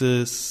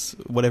 Philippoussis,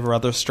 whatever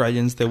other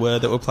Australians there were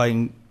that were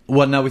playing?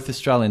 Well, no, with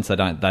Australians they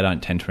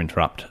don't tend to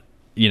interrupt.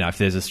 If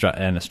there's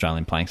an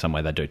Australian playing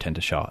somewhere, they do tend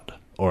to show it.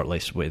 Or at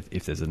least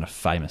if there's a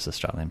famous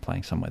Australian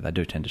playing somewhere, they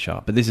do tend to show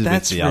up. But this is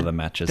with the other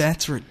matches.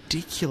 That's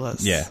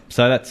ridiculous. Yeah,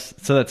 so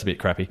that's a bit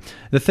crappy.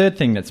 The third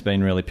thing that's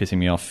been really pissing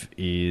me off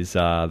is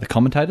the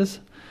commentators.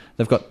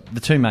 They've got the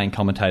two main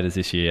commentators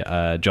this year,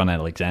 John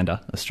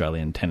Alexander,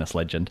 Australian tennis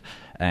legend,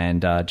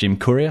 and Jim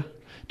Courier.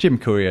 Jim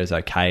Courier is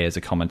okay as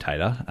a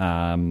commentator,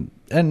 and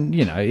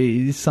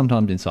he's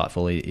sometimes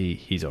insightful.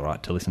 He's all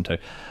right to listen to.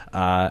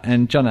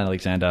 And John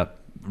Alexander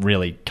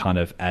really kind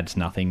of adds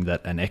nothing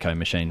that an echo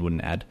machine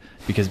wouldn't add,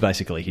 because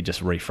basically he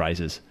just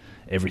rephrases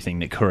everything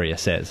that Courier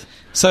says.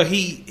 So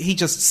he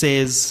just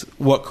says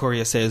what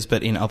Courier says,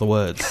 but in other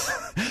words.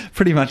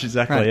 Pretty much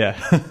exactly, Right.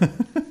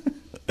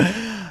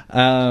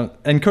 yeah.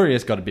 And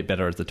Courier's got a bit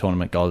better as the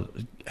tournament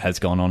has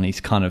gone on.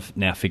 He's kind of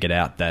now figured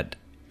out that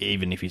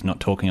even if he's not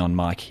talking on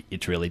mic,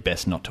 it's really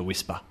best not to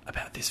whisper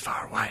about this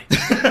far away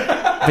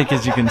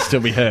because you can still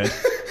be heard.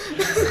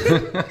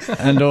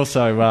 And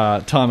also,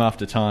 time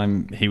after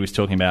time, he was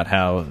talking about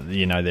how,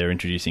 they're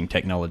introducing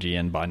technology,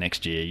 and by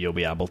next year you'll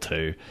be able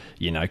to,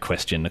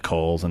 question the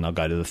calls, and they'll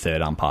go to the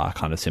third umpire,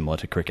 kind of similar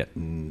to cricket,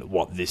 and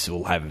what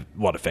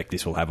effect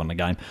this will have on the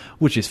game,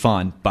 which is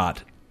fine.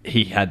 But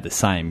he had the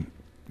same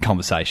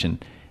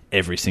conversation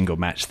every single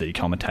match that he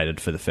commentated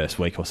for the first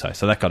week or so.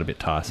 So that got a bit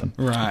tiresome.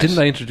 Right. Didn't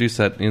they introduce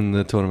that in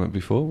the tournament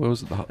before? What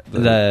was it?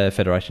 The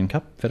Federation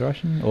Cup?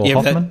 Federation? Or Yeah,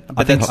 Hoffman? but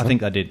I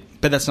think they did.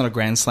 But that's not a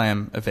Grand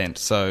Slam event,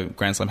 so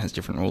Grand Slam has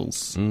different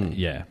rules.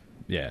 Yeah.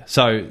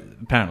 So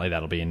apparently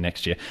that'll be in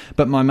next year.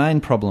 But my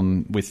main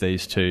problem with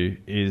these two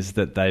is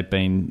that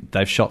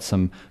they've shot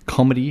some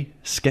comedy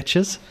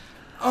sketches.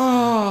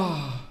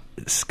 Oh.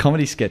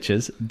 Comedy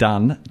sketches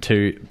done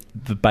to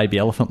the Baby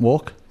Elephant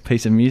Walk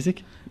piece of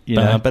music.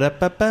 Just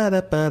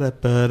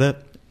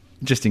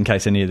in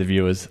case any of the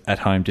viewers at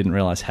home didn't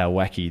realise how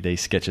wacky these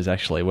sketches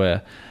actually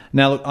were.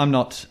 Now, look, I'm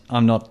not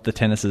the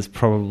tennis's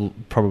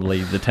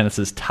probably the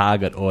tennis's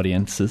target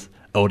audience,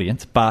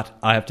 but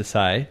I have to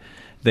say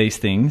these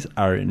things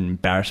are an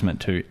embarrassment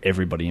to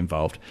everybody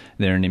involved.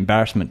 They're an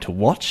embarrassment to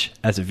watch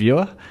as a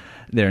viewer.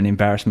 They're an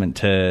embarrassment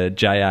to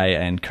JA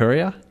and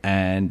Courier,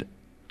 and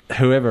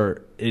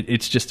whoever.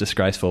 It's just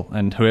disgraceful,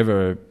 and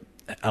whoever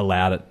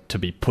allowed it to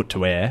be put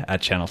to air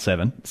at Channel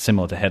 7,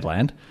 similar to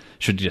Headland,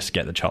 should just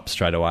get the chop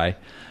straight away.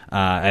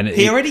 And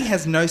he already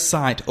has no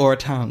sight or a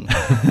tongue.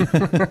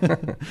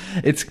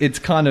 It's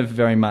kind of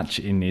very much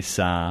in this,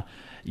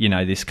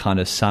 this kind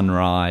of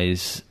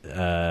Sunrise,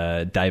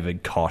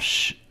 David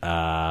Koch,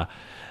 the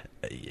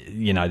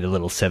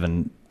Little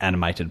 7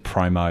 animated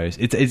promos.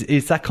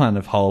 It's that kind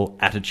of whole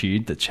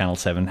attitude that Channel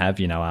 7 have,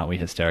 aren't we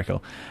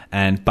hysterical?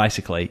 And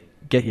basically,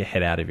 get your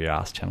head out of your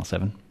ass, Channel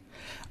 7.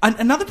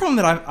 Another problem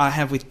that I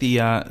have with the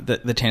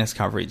tennis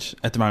coverage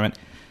at the moment,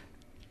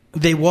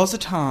 there was a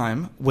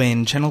time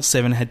when Channel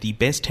 7 had the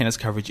best tennis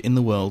coverage in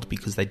the world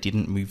because they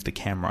didn't move the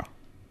camera.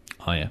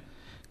 Oh, yeah.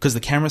 Because the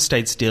camera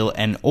stayed still,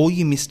 and all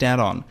you missed out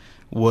on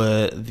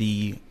were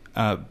the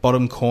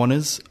bottom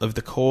corners of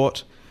the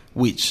court,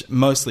 which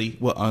mostly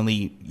were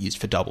only used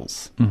for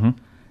doubles. Mm-hmm.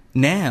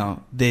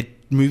 Now they're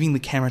moving the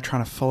camera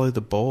trying to follow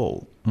the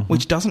ball,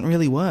 which doesn't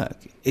really work.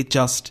 It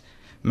just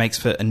makes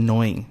for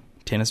annoying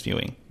tennis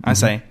viewing. I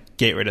say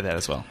get rid of that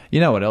as well. You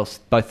know what else?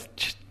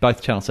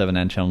 Both Channel 7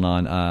 and Channel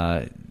 9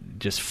 are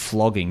just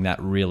flogging that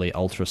really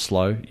ultra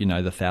slow, the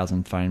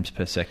 1,000 frames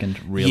per second,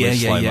 really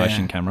slow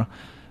motion camera.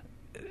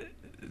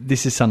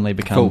 This has suddenly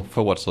become...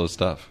 For what sort of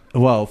stuff?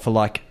 Well, for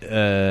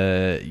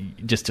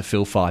just to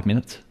fill 5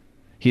 minutes.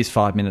 Here's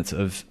 5 minutes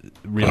of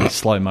really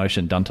slow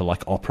motion done to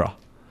opera.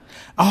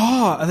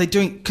 Oh, are they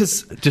doing...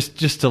 Cause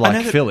just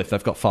to fill if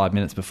they've got 5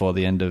 minutes before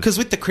the end of... Because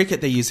with the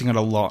cricket, they're using it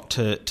a lot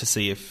to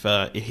see if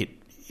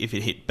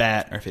it hit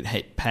bat or if it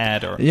hit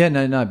pad or... Yeah,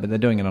 no, but they're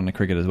doing it on the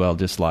cricket as well,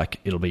 just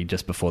it'll be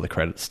just before the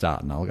credits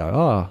start, and I'll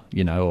go,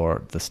 or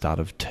at the start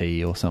of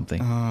tea or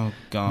something. Oh,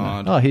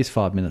 God. Oh, here's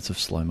 5 minutes of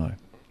slow-mo.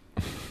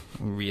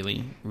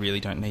 Really, really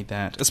don't need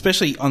that.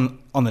 Especially on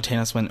the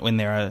tennis when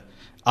there are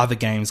other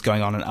games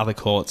going on in other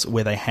courts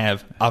where they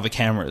have other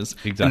cameras.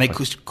 Exactly. And they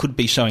could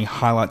be showing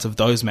highlights of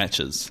those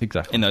matches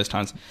in those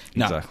times.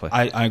 No, exactly.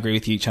 I agree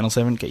with you. Channel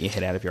 7, get your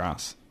head out of your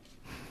ass.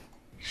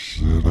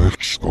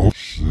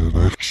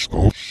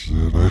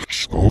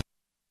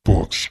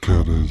 Box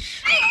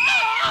Cutters.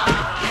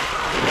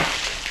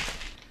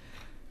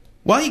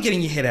 While you're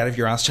getting your head out of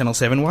your ass, Channel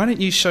 7, why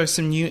don't you show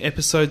some new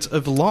episodes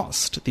of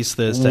Lost this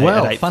Thursday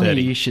well, at 8:30?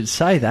 funny you should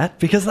say that,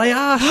 because they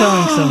are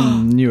showing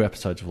some new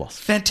episodes of Lost.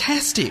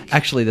 Fantastic.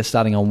 Actually, they're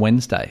starting on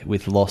Wednesday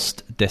with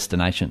Lost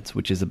Destinations,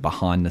 which is a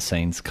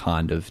behind-the-scenes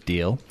kind of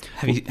deal.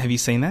 Have you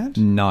seen that?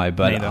 No,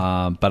 but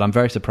I'm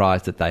very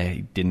surprised that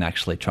they didn't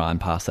actually try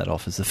and pass that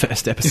off as the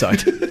first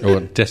episode. Or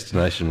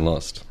Destination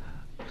Lost.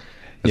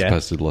 As Yeah.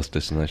 opposed to Lost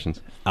Destinations.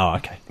 Oh,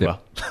 okay. Yep.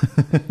 Well,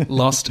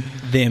 Lost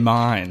their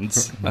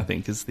minds, I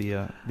think, is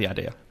the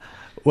idea.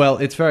 Well,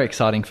 it's very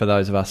exciting for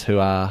those of us who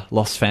are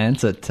Lost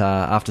fans that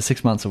after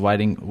 6 months of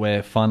waiting,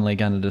 we're finally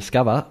going to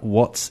discover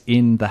what's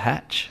in the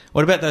hatch.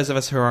 What about those of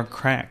us who are on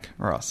crack,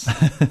 Ross?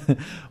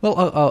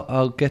 Well,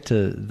 I'll get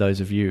to those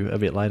of you a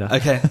bit later.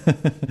 Okay.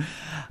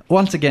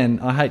 Once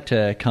again, I hate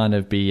to kind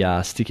of be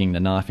sticking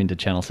the knife into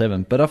Channel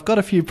 7, but I've got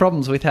a few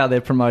problems with how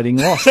they're promoting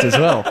Lost as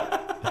well.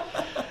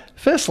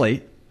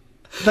 Firstly,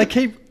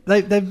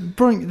 they're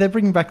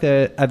bringing back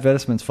their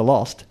advertisements for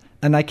Lost,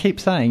 and they keep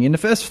saying, in the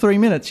first 3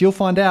 minutes, you'll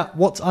find out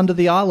what's under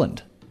the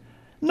island.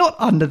 Not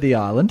under the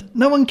island.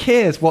 No one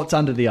cares what's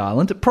under the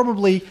island.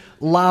 Probably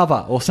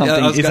lava or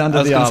something is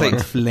under the island. I was going to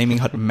say flaming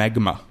hot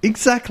magma.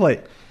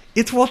 Exactly.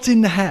 It's what's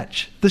in the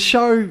hatch. The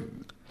show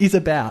is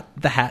about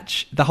the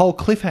hatch. The whole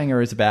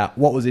cliffhanger is about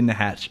what was in the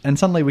hatch. And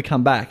suddenly we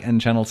come back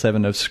and Channel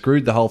 7 have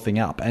screwed the whole thing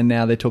up. And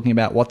now they're talking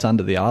about what's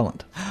under the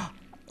island.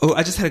 Oh,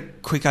 I just had a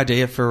quick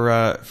idea for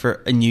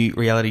a new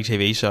reality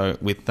TV show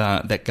with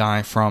that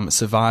guy from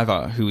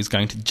Survivor who is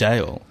going to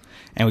jail.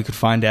 And we could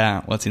find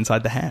out what's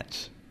inside the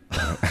hatch.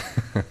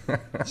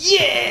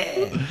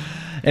 Yeah!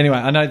 Anyway,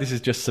 I know this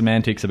is just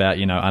semantics about,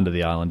 under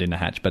the island in the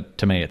hatch, but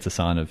to me it's a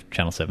sign of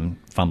Channel 7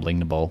 fumbling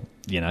the ball.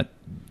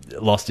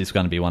 Lost is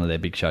going to be one of their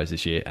big shows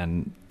this year,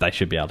 and they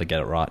should be able to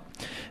get it right.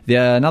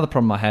 Another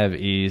problem I have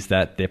is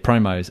that their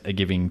promos are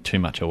giving too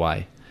much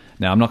away.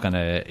 Now, I'm not going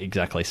to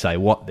exactly say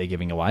what they're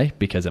giving away,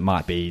 because it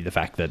might be the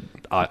fact that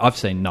I've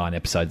seen 9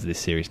 episodes of this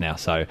series now,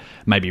 so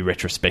maybe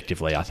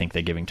retrospectively I think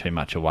they're giving too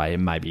much away,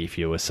 and maybe if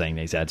you were seeing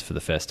these ads for the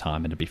first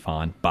time it'd be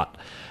fine. But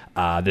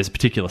there's a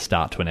particular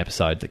start to an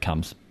episode that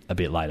comes a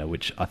bit later,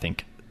 which I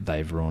think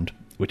they've ruined,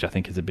 which I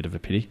think is a bit of a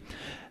pity.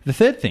 The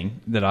third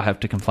thing that I have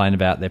to complain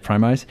about their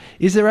promos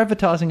is they're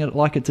advertising it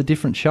like it's a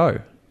different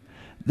show.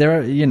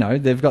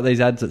 They've got these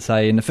ads that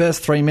say, in the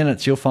first 3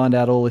 minutes you'll find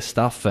out all this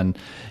stuff and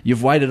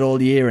you've waited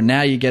all year and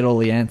now you get all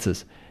the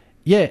answers.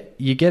 Yeah,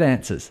 you get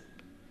answers,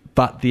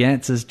 but the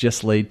answers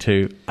just lead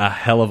to a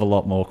hell of a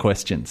lot more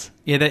questions.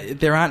 Yeah,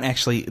 there aren't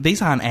actually...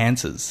 These aren't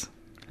answers.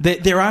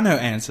 There are no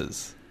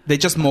answers. They're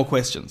just more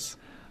questions.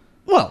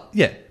 Well,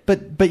 yeah,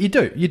 but you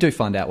do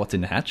find out what's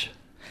in the hatch.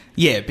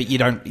 Yeah, but you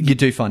don't... You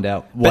do find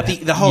out what...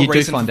 But the whole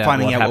reason for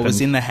finding out what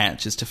was in the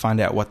hatch is to find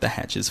out what the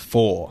hatch is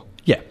for.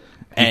 Yeah.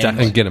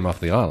 Exactly. And get them off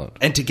the island.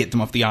 And to get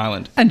them off the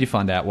island. And you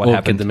find out what or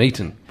happens. Get them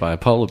eaten by a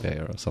polar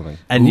bear or something.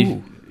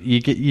 And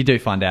you do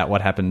find out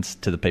what happens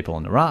to the people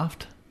on the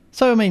raft.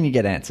 So, you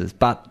get answers,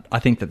 but I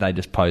think that they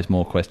just pose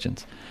more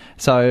questions.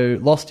 So,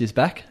 Lost is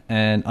back,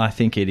 and I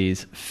think it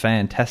is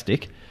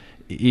fantastic,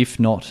 if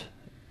not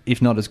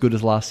as good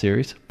as last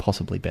series,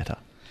 possibly better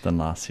than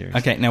last series.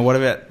 Okay, now what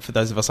about for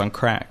those of us on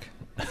crack?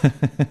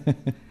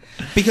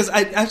 Because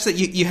actually,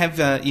 you have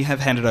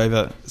handed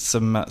over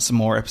some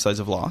more episodes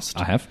of Lost.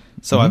 I have.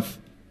 So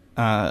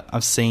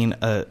I've seen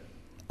a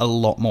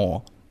lot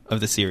more of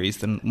the series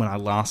than when I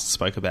last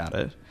spoke about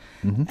it,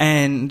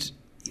 and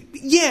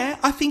yeah,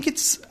 I think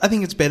it's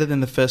better than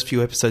the first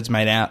few episodes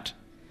made out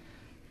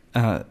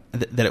that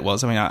it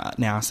was. Now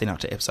I've seen up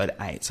to episode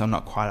 8, so I'm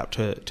not quite up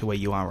to where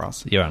you are,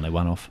 Ross. You're only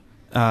one off.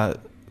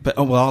 But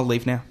I'll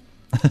leave now.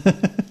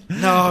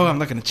 No, I'm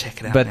not going to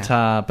check it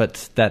out.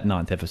 But that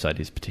 9th episode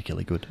is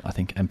particularly good, I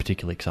think, and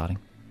particularly exciting.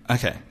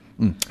 Okay.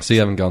 So you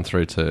haven't gone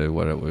through to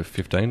we're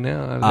 15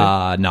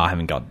 now? No, I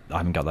haven't got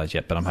those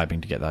yet, but I'm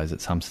hoping to get those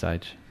at some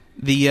stage.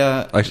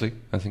 Actually,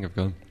 I think I've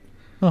gone.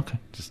 Okay.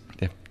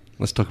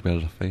 Let's talk about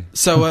it off here.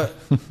 So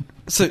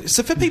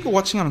for people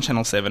watching on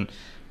Channel 7,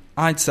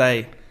 I'd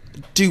say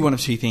do one of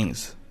two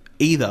things.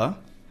 Either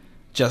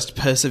just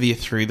persevere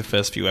through the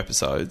first few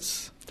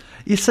episodes.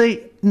 You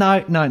see, no.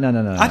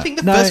 I think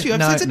the first few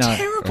episodes are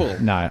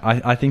terrible. No,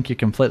 I think you're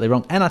completely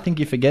wrong. And I think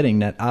you're forgetting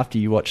that after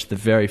you watched the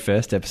very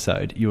first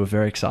episode, you were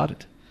very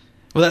excited.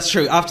 Well, that's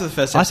true. After the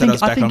first episode, I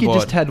was back on board. I think you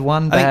just had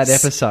one bad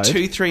episode.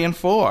 2, 3, and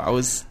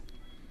 4.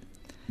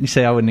 You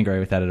see, I wouldn't agree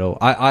with that at all.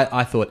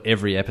 I thought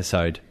every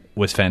episode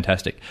was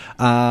fantastic.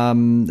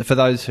 For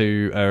those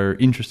who are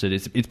interested,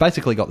 it's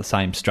basically got the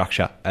same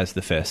structure as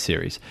the first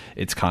series.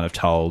 It's kind of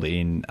told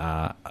in,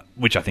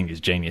 which I think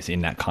is genius,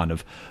 in that kind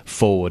of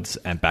forwards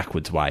and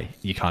backwards way.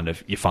 You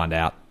find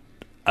out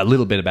a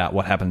little bit about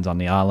what happens on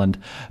the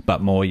island, but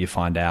more you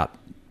find out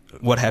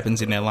what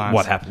happens in their lives.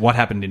 What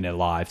happened in their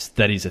lives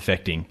that is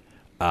affecting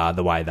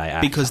the way they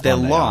act. Because they're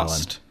on lost.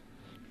 Island.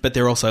 But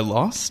they're also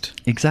lost.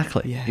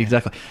 Exactly. Yeah.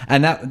 Exactly.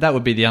 And that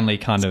would be the only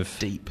kind of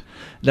deep.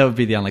 That would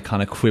be the only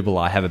kind of quibble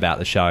I have about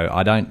the show.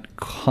 I don't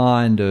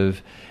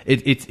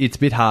it's a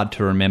bit hard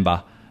to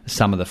remember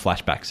some of the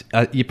flashbacks.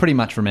 You pretty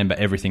much remember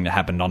everything that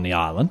happened on the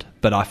island,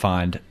 but I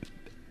find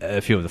a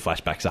few of the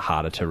flashbacks are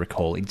harder to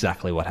recall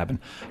exactly what happened.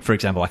 For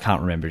example, I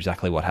can't remember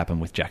exactly what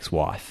happened with Jack's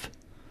wife,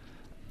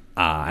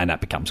 and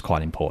that becomes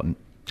quite important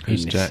in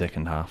this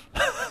second half.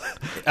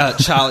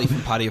 Charlie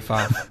from Party of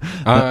Five.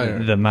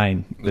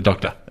 The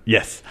doctor.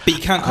 Yes. But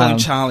you can't call him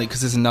Charlie because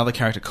there's another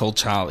character called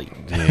Charlie.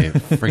 Yeah,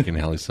 freaking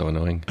hell, he's so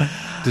annoying.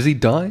 Does he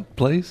die,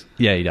 please?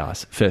 Yeah, he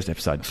dies. First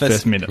episode.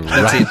 First minute.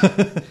 That's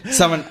it.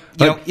 Someone,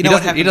 you know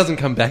what happens? He doesn't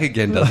come back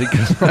again, does he?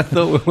 Because I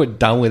thought we were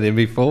done with him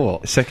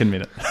before. Second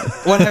minute.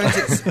 What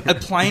happens is a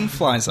plane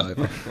flies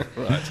over.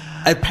 Right.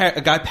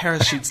 A guy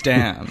parachutes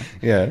down.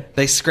 Yeah.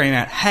 They scream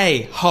out,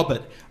 "Hey,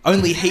 Hobbit."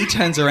 Only he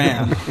turns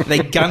around, they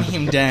gun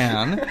him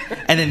down,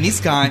 and then this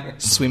guy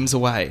swims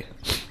away.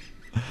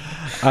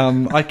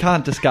 I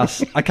can't discuss.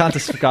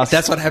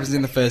 That's what happens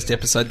in the first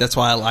episode. That's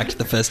why I liked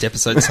the first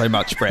episode so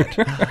much, Brett.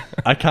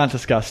 I can't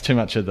discuss too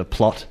much of the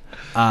plot,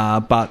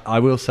 but I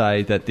will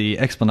say that the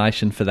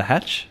explanation for the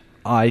hatch,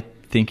 I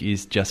think,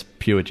 is just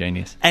pure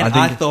genius. And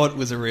I thought it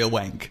was a real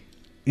wank.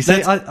 You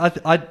see,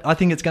 I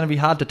think it's going to be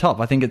hard to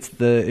top. I think it's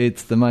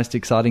the most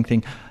exciting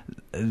thing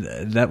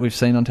that we've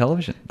seen on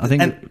television. I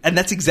think, and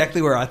that's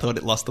exactly where I thought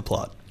it lost the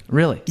plot.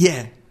 Really?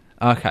 Yeah.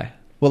 Okay.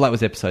 Well, that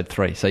was episode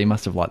 3, so you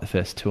must have liked the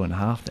first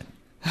 2.5 then.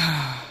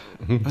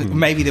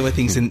 Maybe there were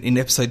things in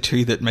episode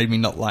 2 that made me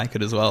not like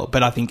it as well,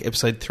 but I think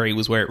episode 3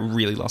 was where it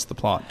really lost the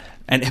plot,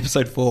 and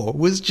episode 4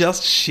 was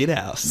just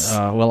shithouse.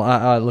 Well,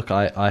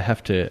 I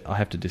have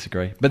to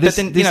disagree. But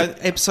then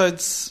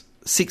episodes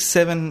 6,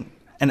 7,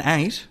 and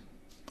 8,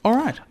 all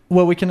right.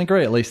 Well, we can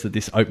agree at least that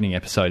this opening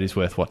episode is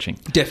worth watching.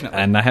 Definitely.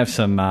 And they have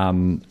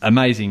some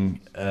amazing,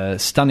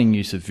 stunning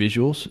use of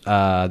visuals.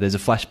 There's a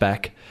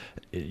flashback,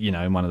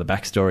 in one of the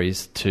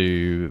backstories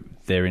to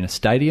they're in a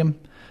stadium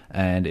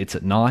and it's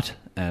at night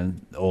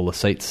and all the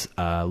seats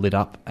are lit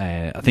up.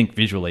 And I think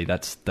visually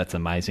that's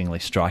amazingly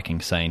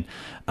striking scene.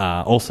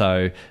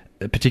 Also,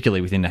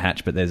 particularly within the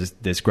hatch, but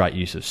there's great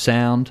use of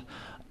sound.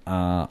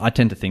 I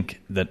tend to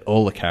think that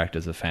all the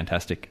characters are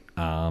fantastic,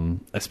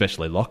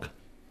 especially Locke.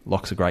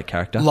 Locke's a great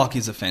character. Locke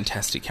is a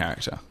fantastic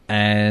character.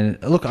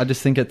 And look, I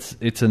just think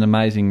it's an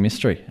amazing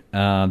mystery.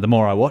 The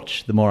more I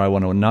watch, the more I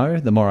want to know.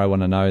 The more I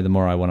want to know, the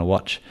more I want to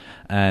watch.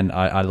 And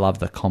I love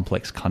the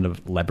complex kind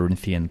of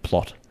labyrinthian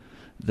plot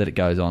that it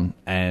goes on.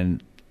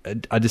 And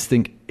I just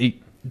think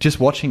just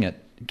watching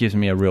it gives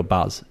me a real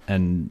buzz.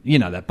 And,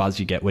 that buzz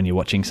you get when you're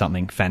watching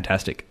something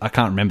fantastic. I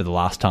can't remember the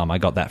last time I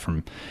got that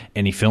from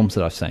any films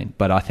that I've seen.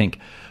 But I think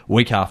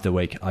week after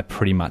week, I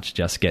pretty much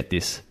just get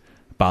this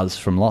buzz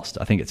from Lost.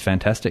 I think it's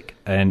fantastic.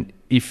 And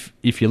if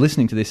you're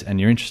listening to this and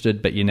you're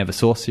interested but you never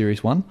saw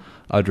Series 1,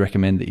 I would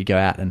recommend that you go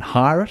out and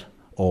hire it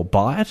or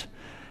buy it,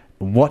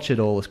 watch it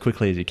all as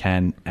quickly as you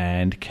can,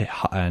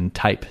 and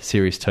tape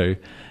Series 2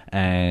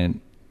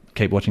 and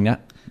keep watching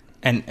that.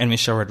 And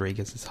Michelle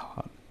Rodriguez is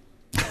hot.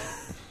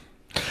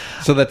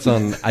 So that's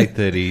on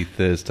 8:30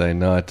 Thursday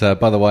night.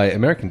 By the way,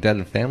 American Dad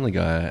and Family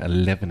Guy,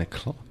 11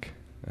 o'clock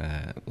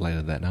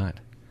later that night.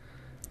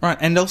 Right,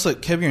 and also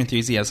Curb Your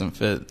Enthusiasm,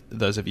 for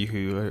those of you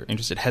who are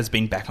interested, has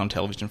been back on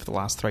television for the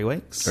last 3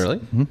 weeks. Really?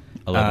 Mm-hmm.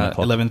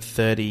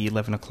 11:30,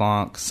 11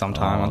 o'clock,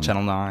 sometime on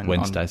Channel 9.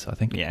 Wednesdays, I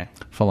think. Yeah.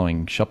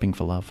 Following Shopping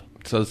for Love.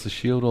 So is The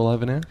Shield all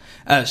over now?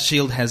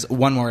 S.H.I.E.L.D. has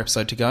one more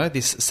episode to go.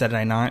 This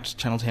Saturday night,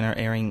 Channel 10 are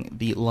airing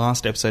the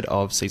last episode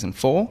of Season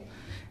 4.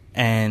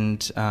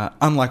 And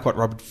unlike what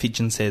Robert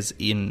Fidgen says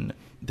in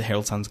the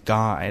Herald Sun's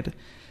guide,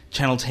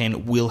 Channel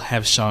 10 will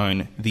have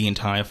shown the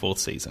entire 4th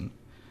season.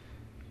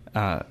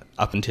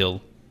 Up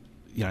until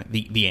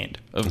the end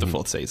of the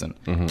 4th season,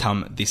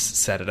 come this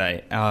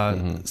Saturday.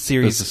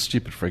 Series It's a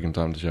stupid freaking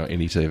time to show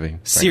any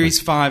TV. Series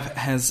 5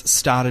 has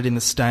started in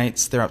the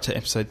States. They're up to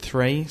episode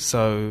 3,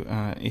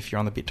 so if you're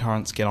on the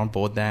BitTorrents, get on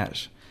board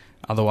that.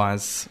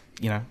 Otherwise,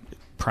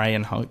 pray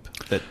and hope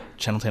that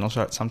Channel 10 will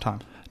show it sometime.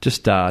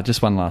 Just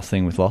one last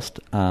thing with Lost.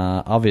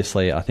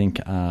 Obviously, I think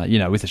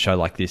with a show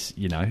like this,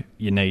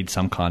 you need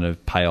some kind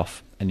of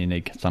payoff and you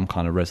need some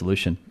kind of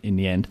resolution in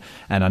the end.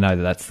 And I know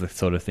that that's the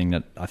sort of thing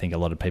that I think a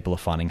lot of people are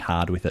finding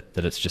hard with it,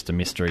 that it's just a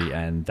mystery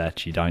and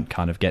that you don't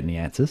kind of get any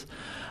answers.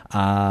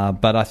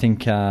 But I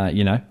think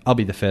I'll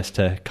be the first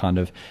to kind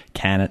of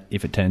can it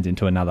if it turns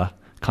into another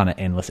kind of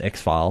endless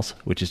X-Files,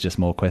 which is just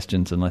more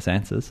questions and less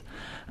answers.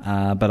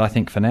 But I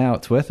think for now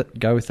it's worth it.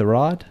 Go with the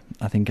ride.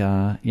 I think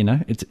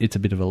it's a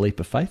bit of a leap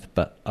of faith,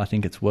 but I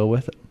think it's well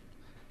worth it.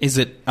 Is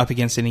it up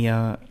against any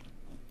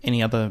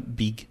other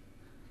big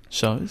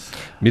shows?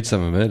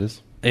 Midsummer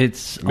Murders.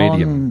 It's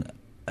Medium.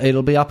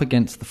 It'll be up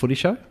against the Footy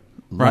Show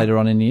later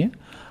on in the year.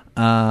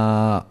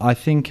 I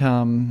think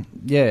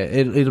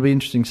it'll be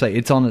interesting to see.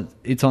 It's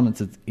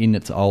in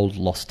its old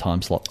Lost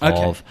time slot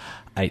of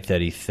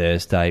 8:30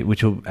 Thursday,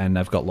 and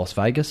they've got Las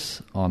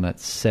Vegas on at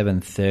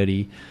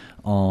 7:30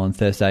 on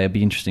Thursday. It'll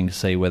be interesting to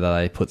see whether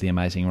they put The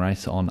Amazing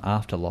Race on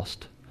after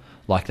Lost,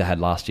 like they had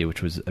last year,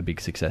 which was a big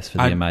success for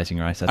The Amazing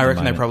Race. I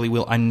reckon they probably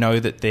will. I know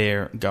that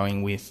they're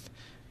going with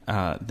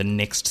the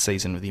next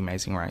season of The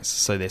Amazing Race,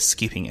 so they're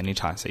skipping an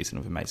entire season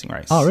of Amazing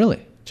Race. Oh,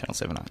 really? Channel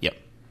 7 are. Yep.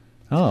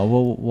 Oh,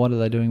 well, what are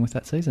they doing with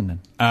that season then?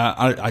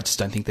 I just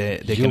don't think they're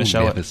going to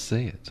show it. You'll never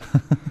see it.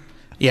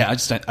 Yeah, I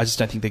just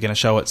don't think they're going to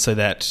show it so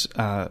that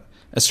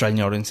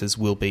Australian audiences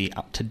will be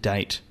up to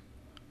date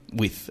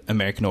with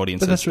American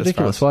audiences. But that's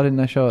ridiculous. Why didn't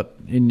they show it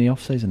in the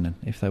off season then,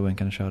 if they weren't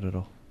going to show it at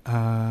all?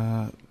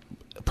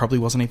 Probably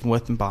wasn't even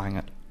worth them buying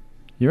it.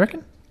 You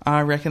reckon?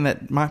 I reckon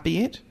that might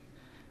be it.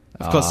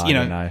 Of course, I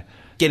don't know.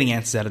 Getting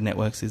answers out of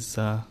networks is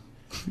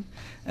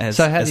as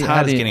hard as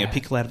getting a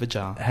pickle out of a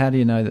jar. How do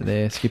you know that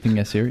they're skipping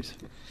a series?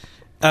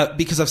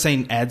 Because I've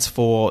seen ads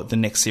for the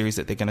next series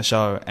that they're going to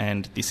show,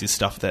 and this is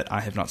stuff that I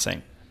have not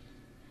seen.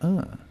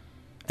 And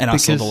I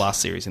saw the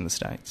last series in the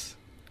States.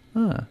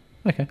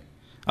 Okay.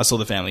 I saw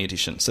the Family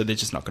Edition, so they're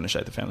just not going to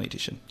show the Family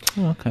Edition.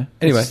 Oh, okay.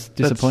 Anyway, that's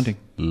disappointing.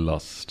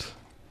 Lost.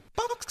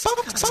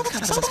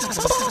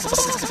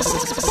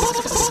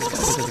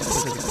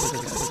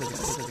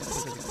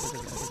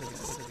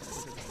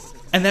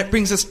 And that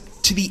brings us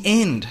to the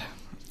end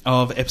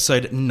of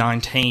episode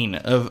 19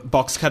 of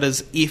Box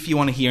Cutters. If you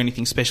want to hear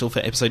anything special for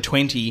episode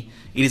 20,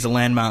 it is a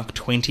landmark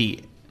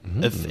 20th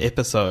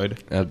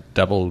episode.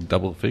 Double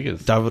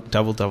figures. Double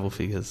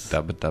figures.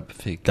 Double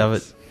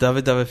figures.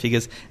 Double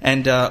figures.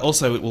 And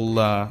also it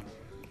will...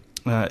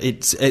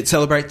 it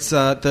celebrates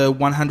the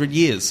 100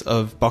 years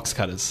of Box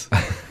Cutters.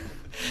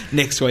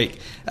 next week.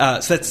 So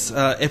that's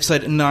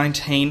episode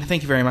 19.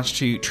 Thank you very much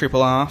to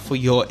Triple R for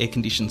your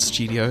air-conditioned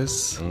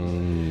studios.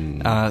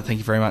 Thank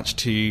you very much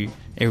to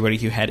everybody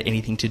who had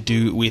anything to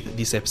do with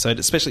this episode,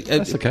 especially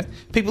That's okay.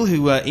 people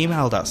who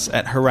emailed us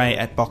at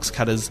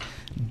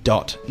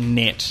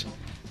hooray@boxcutters.net.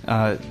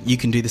 You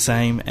can do the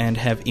same and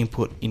have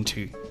input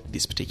into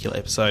this particular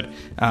episode.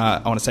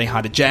 I want to say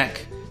hi to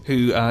Jack,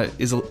 who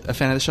is a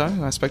fan of the show,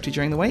 who I spoke to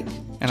during the week.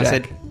 And Jack. I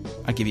said,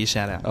 I'll give you a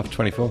shout-out. Off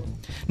 24.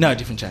 No,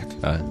 different Jack.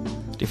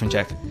 Different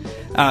Jack.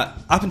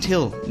 Up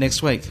until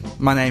next week,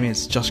 my name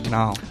is Josh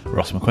Canal.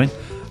 Ross McQueen.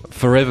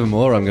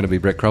 Forevermore, I'm going to be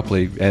Brett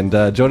Cropley. And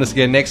join us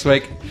again next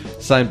week.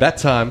 Same bat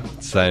time,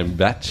 same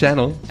bat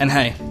channel. And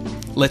hey,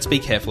 let's be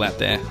careful out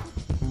there.